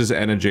just chooses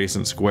an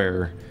adjacent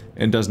square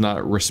and does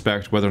not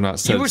respect whether or not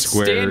said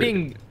square.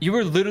 You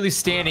were literally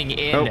standing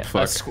in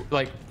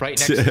like right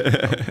next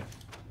to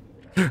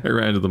I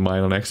ran into the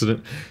mine on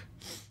accident.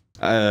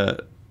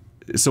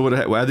 So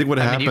I think what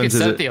happens you can is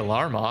set the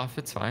alarm off.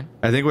 It's fine.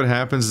 I think what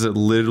happens is it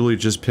literally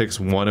just picks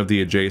one of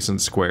the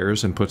adjacent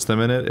squares and puts them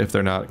in it if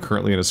they're not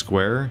currently in a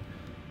square,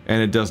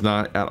 and it does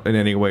not in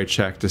any way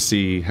check to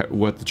see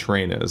what the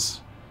terrain is.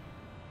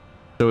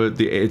 So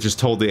it just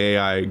told the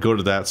AI go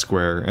to that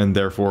square, and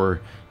therefore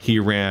he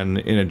ran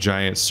in a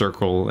giant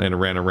circle and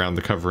ran around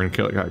the cover and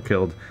got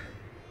killed.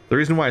 The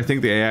reason why I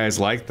think the AI is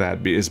like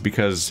that is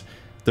because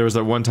there was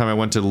that one time I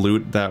went to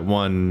loot that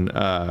one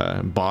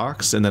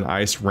box, and then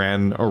Ice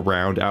ran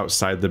around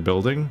outside the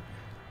building,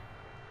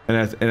 and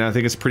I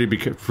think it's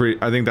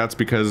I think that's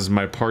because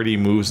my party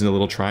moves in a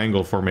little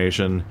triangle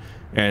formation,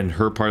 and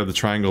her part of the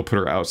triangle put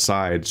her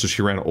outside, so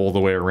she ran all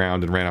the way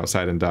around and ran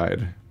outside and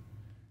died.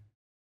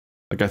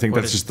 Like I think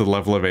that's just the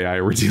level of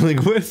AI we're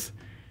dealing with.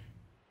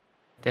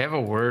 They have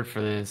a word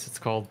for this. It's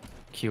called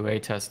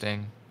QA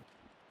testing,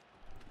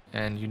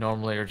 and you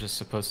normally are just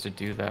supposed to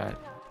do that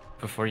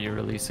before you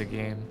release a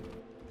game.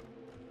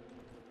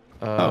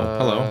 Oh,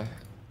 hello.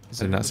 I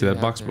did not see that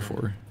box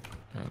before.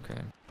 Okay.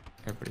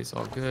 Everybody's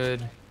all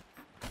good.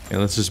 Yeah,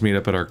 let's just meet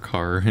up at our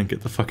car and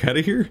get the fuck out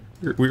of here.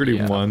 We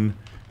already won.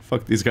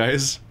 Fuck these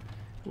guys.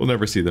 We'll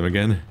never see them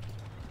again.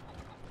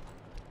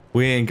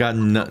 We ain't got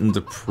nothing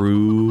to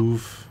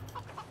prove.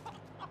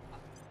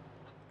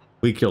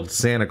 We killed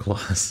Santa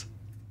Claus.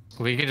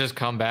 We can just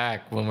come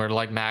back when we're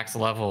like max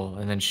level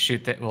and then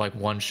shoot that like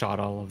one shot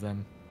all of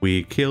them.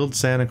 We killed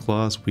Santa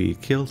Claus. We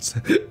killed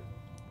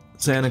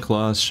Santa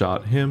Claus.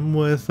 Shot him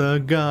with a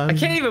gun. I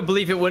can't even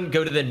believe it wouldn't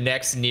go to the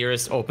next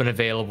nearest open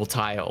available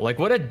tile. Like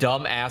what a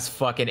dumb ass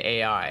fucking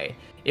AI.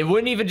 It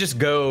wouldn't even just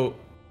go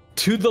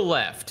to the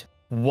left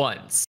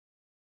once.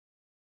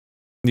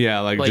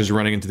 Yeah, like just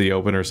running into the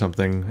open or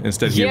something.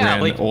 Instead, he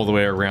ran like, all the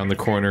way around the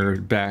corner,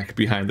 back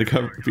behind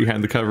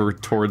the cover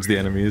towards the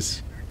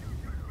enemies.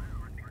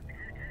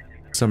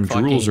 Some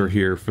drools are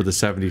here for the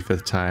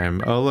 75th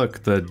time. Oh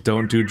look, the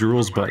don't do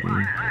drools button.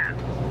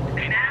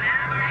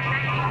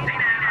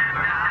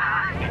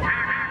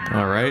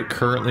 Alright,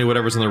 currently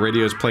whatever's on the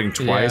radio is playing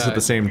twice at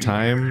the same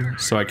time,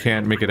 so I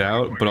can't make it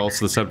out, but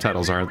also the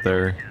subtitles aren't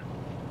there.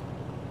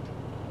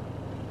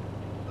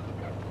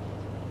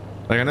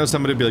 Like, I know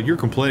somebody would be like, you're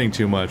complaining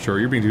too much, or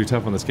you're being too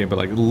tough on this game, but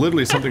like,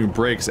 literally something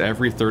breaks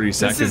every 30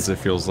 seconds, it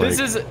feels like.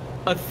 This is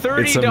a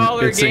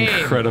 $30 it's game.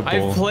 Incredible.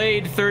 I've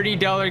played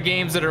 $30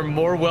 games that are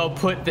more well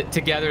put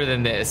together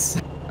than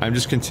this. I'm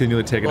just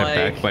continually taken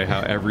aback by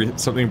how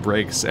something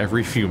breaks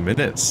every few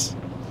minutes.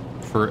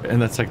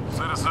 And that's like...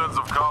 Citizens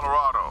of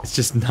Colorado. It's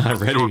just not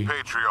ready. Your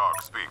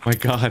Patriarch speaking. My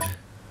God.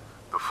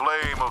 The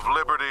flame of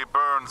liberty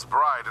burns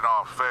bright in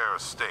our fair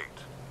state.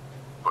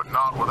 But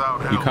not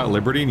without help. You caught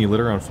Liberty and you lit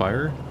her on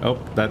fire? Oh,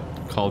 that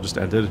call just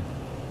ended.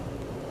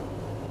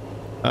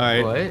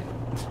 Alright.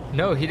 What?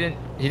 No, he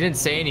didn't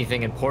say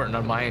anything important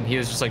on my end. He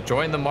was just like,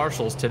 join the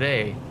marshals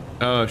today.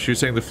 Oh, she was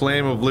saying the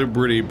flame of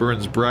liberty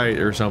burns bright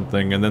or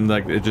something, and then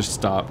like it just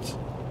stopped,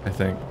 I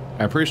think.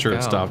 I'm pretty sure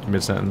it stopped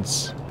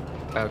mid-sentence.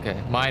 Okay.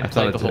 Mine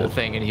played the whole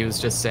thing, and he was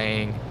just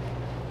saying,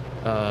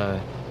 or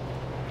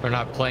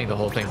not playing the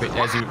whole thing, but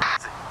as you... Your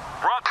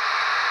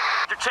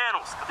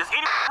channels. Does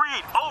any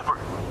read? Over.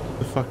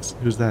 The fuck's...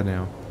 Who's that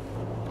now?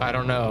 I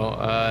don't know.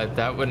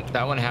 That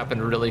one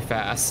happened really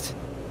fast.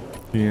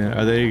 Yeah,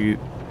 are they...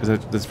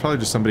 That's probably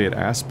just somebody at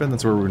Aspen?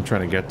 That's where we're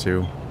trying to get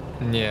to.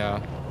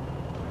 Yeah.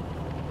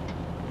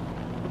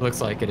 Looks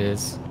like it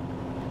is.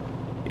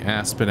 The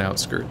Aspen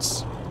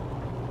outskirts.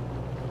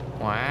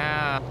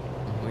 Wow.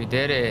 We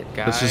did it,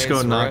 guys. Let's just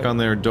go knock on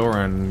their door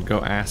and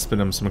go Aspen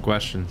them some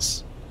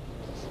questions.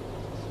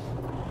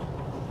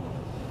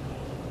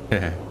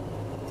 They're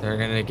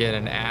gonna get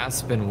an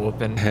Aspen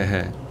whooping.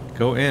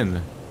 Go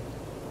in.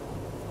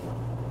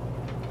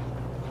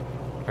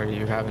 Are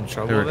you having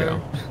trouble there? We there?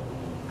 go.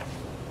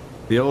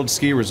 The old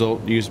ski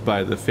result used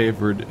by the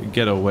favored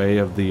getaway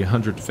of the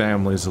 100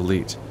 Families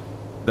elite.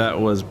 That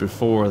was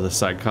before the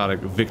psychotic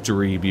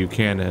Victory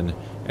Buchanan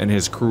and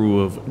his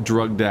crew of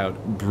drugged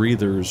out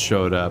breathers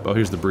showed up. Oh,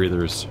 here's the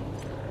breathers.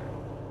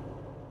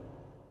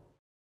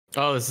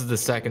 Oh, this is the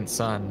second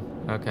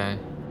son. Okay.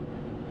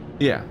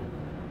 Yeah.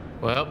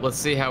 Well, let's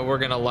see how we're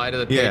gonna lie to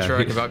the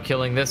Patriarch about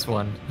killing this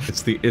one.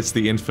 It's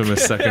the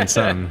infamous second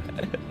son.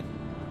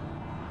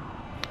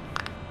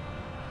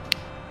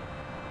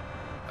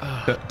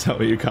 Tell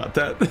me you caught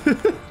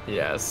that.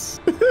 Yes.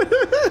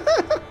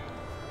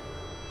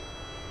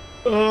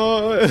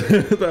 Oh,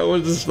 that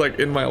was just like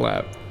in my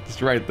lap,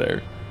 just right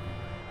there.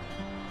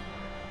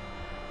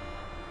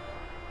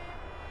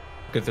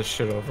 Get this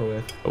shit over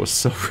with. I was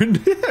so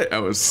ready. I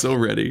was so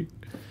ready.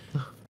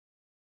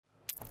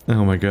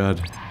 Oh my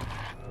god.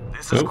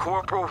 This is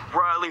Corporal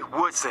Riley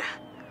Woodson,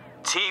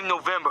 Team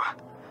November,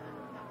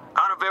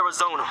 out of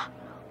Arizona,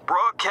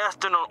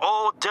 broadcasting on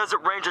all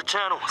Desert Ranger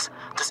channels.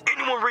 Does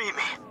anyone read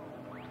me?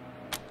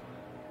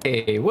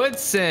 Hey,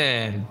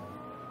 Woodson.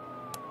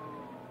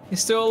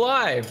 He's still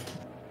alive.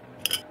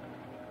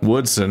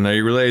 Woodson, are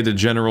you related to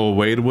General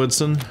Wade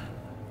Woodson?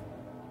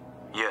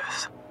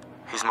 Yes,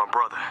 he's my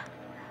brother.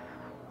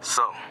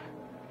 So,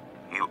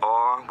 you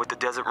are with the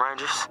Desert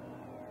Rangers?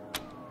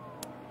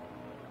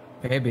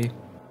 Maybe.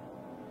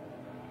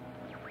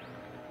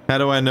 How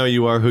do I know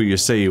you are who you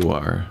say you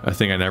are? I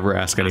think I never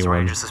ask That's anyone.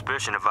 Ranger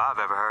suspicion if I've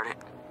ever heard it.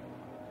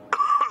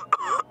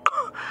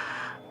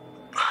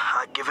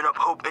 I'd given up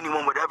hope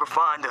anyone would ever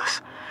find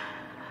us.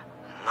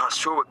 Not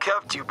sure what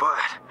kept you, but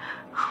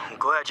I'm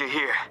glad you're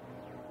here.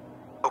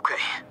 Okay,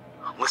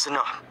 listen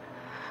up.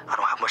 I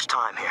don't have much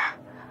time here.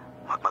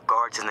 My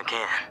guard's in the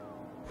can.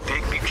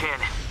 Big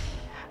Buchanan,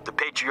 the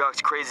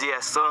Patriarch's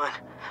crazy-ass son,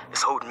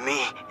 is holding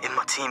me and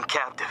my team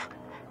captive.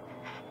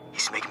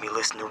 He's making me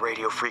listen to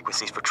radio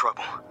frequencies for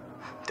trouble.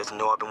 Doesn't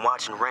know I've been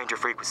watching Ranger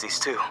frequencies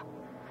too.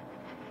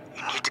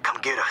 You need to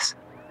come get us.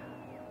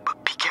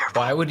 But be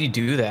careful. Why would he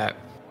do that?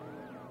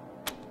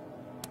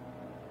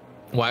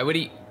 Why would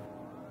he?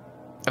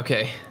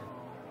 Okay.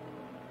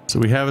 So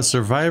we have a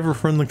survivor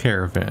from the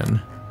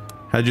caravan.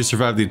 How'd you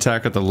survive the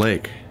attack at the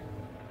lake?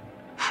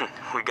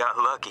 We got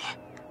lucky,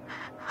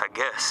 I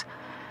guess.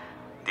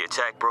 The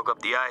attack broke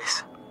up the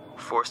ice,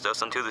 forced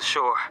us onto the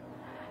shore.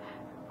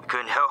 We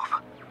couldn't help,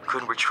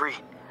 couldn't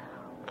retreat.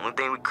 Only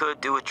thing we could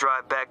do was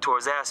drive back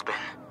towards Aspen.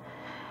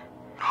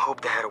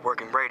 Hope they had a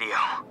working radio.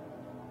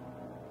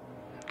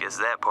 Guess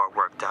that part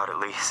worked out at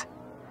least.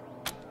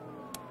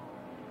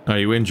 Are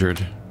you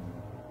injured?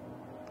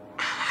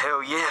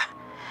 Hell yeah.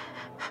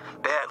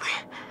 Badly.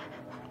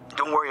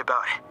 Don't worry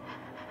about it.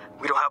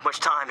 We don't have much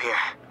time here.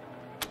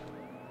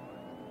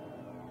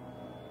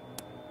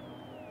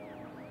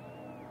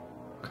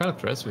 What kind of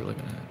threats are we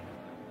looking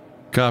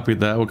at? Copied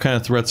that. What kind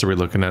of threats are we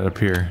looking at up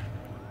here?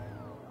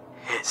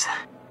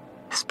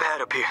 It's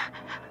bad up here.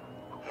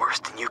 Worse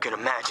than you can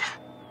imagine.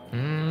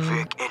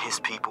 Vic and his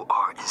people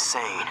are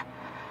insane.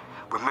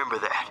 Remember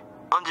that.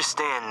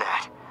 Understand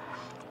that.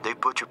 They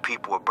butchered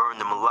people or burned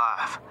them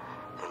alive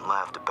and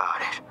laughed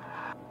about it.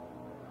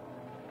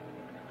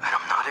 And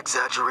I'm not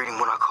exaggerating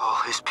when I call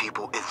his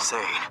people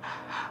insane.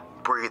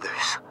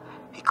 Breathers,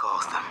 he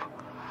calls them.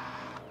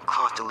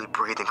 Constantly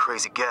breathing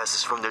crazy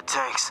gases from their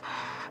tanks.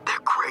 They're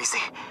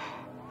crazy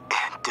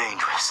and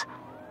dangerous.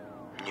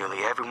 Nearly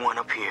everyone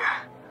up here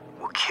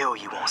will kill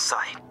you on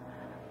sight.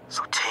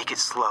 So take it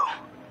slow.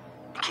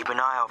 And keep an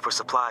eye out for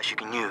supplies you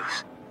can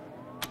use.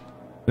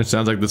 It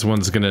sounds like this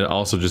one's gonna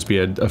also just be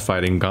a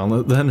fighting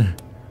gauntlet then.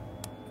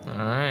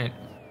 Alright.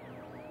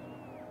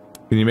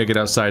 Can you make it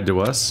outside to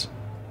us?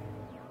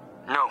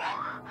 No,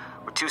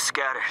 we're too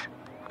scattered,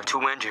 or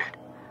too injured.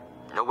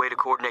 No way to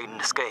coordinate an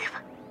escape.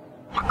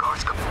 My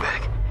guard's coming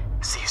back.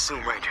 See you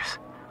soon, Rangers.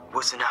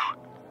 Woodson out.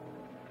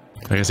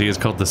 I guess he is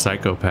called the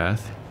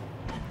psychopath.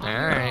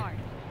 Alright.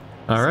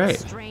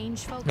 Alright.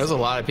 There's a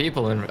lot of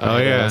people in. Oh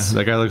yeah,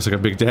 that guy looks like a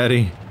big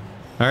daddy.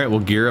 Alright, we'll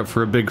gear up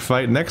for a big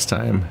fight next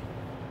time.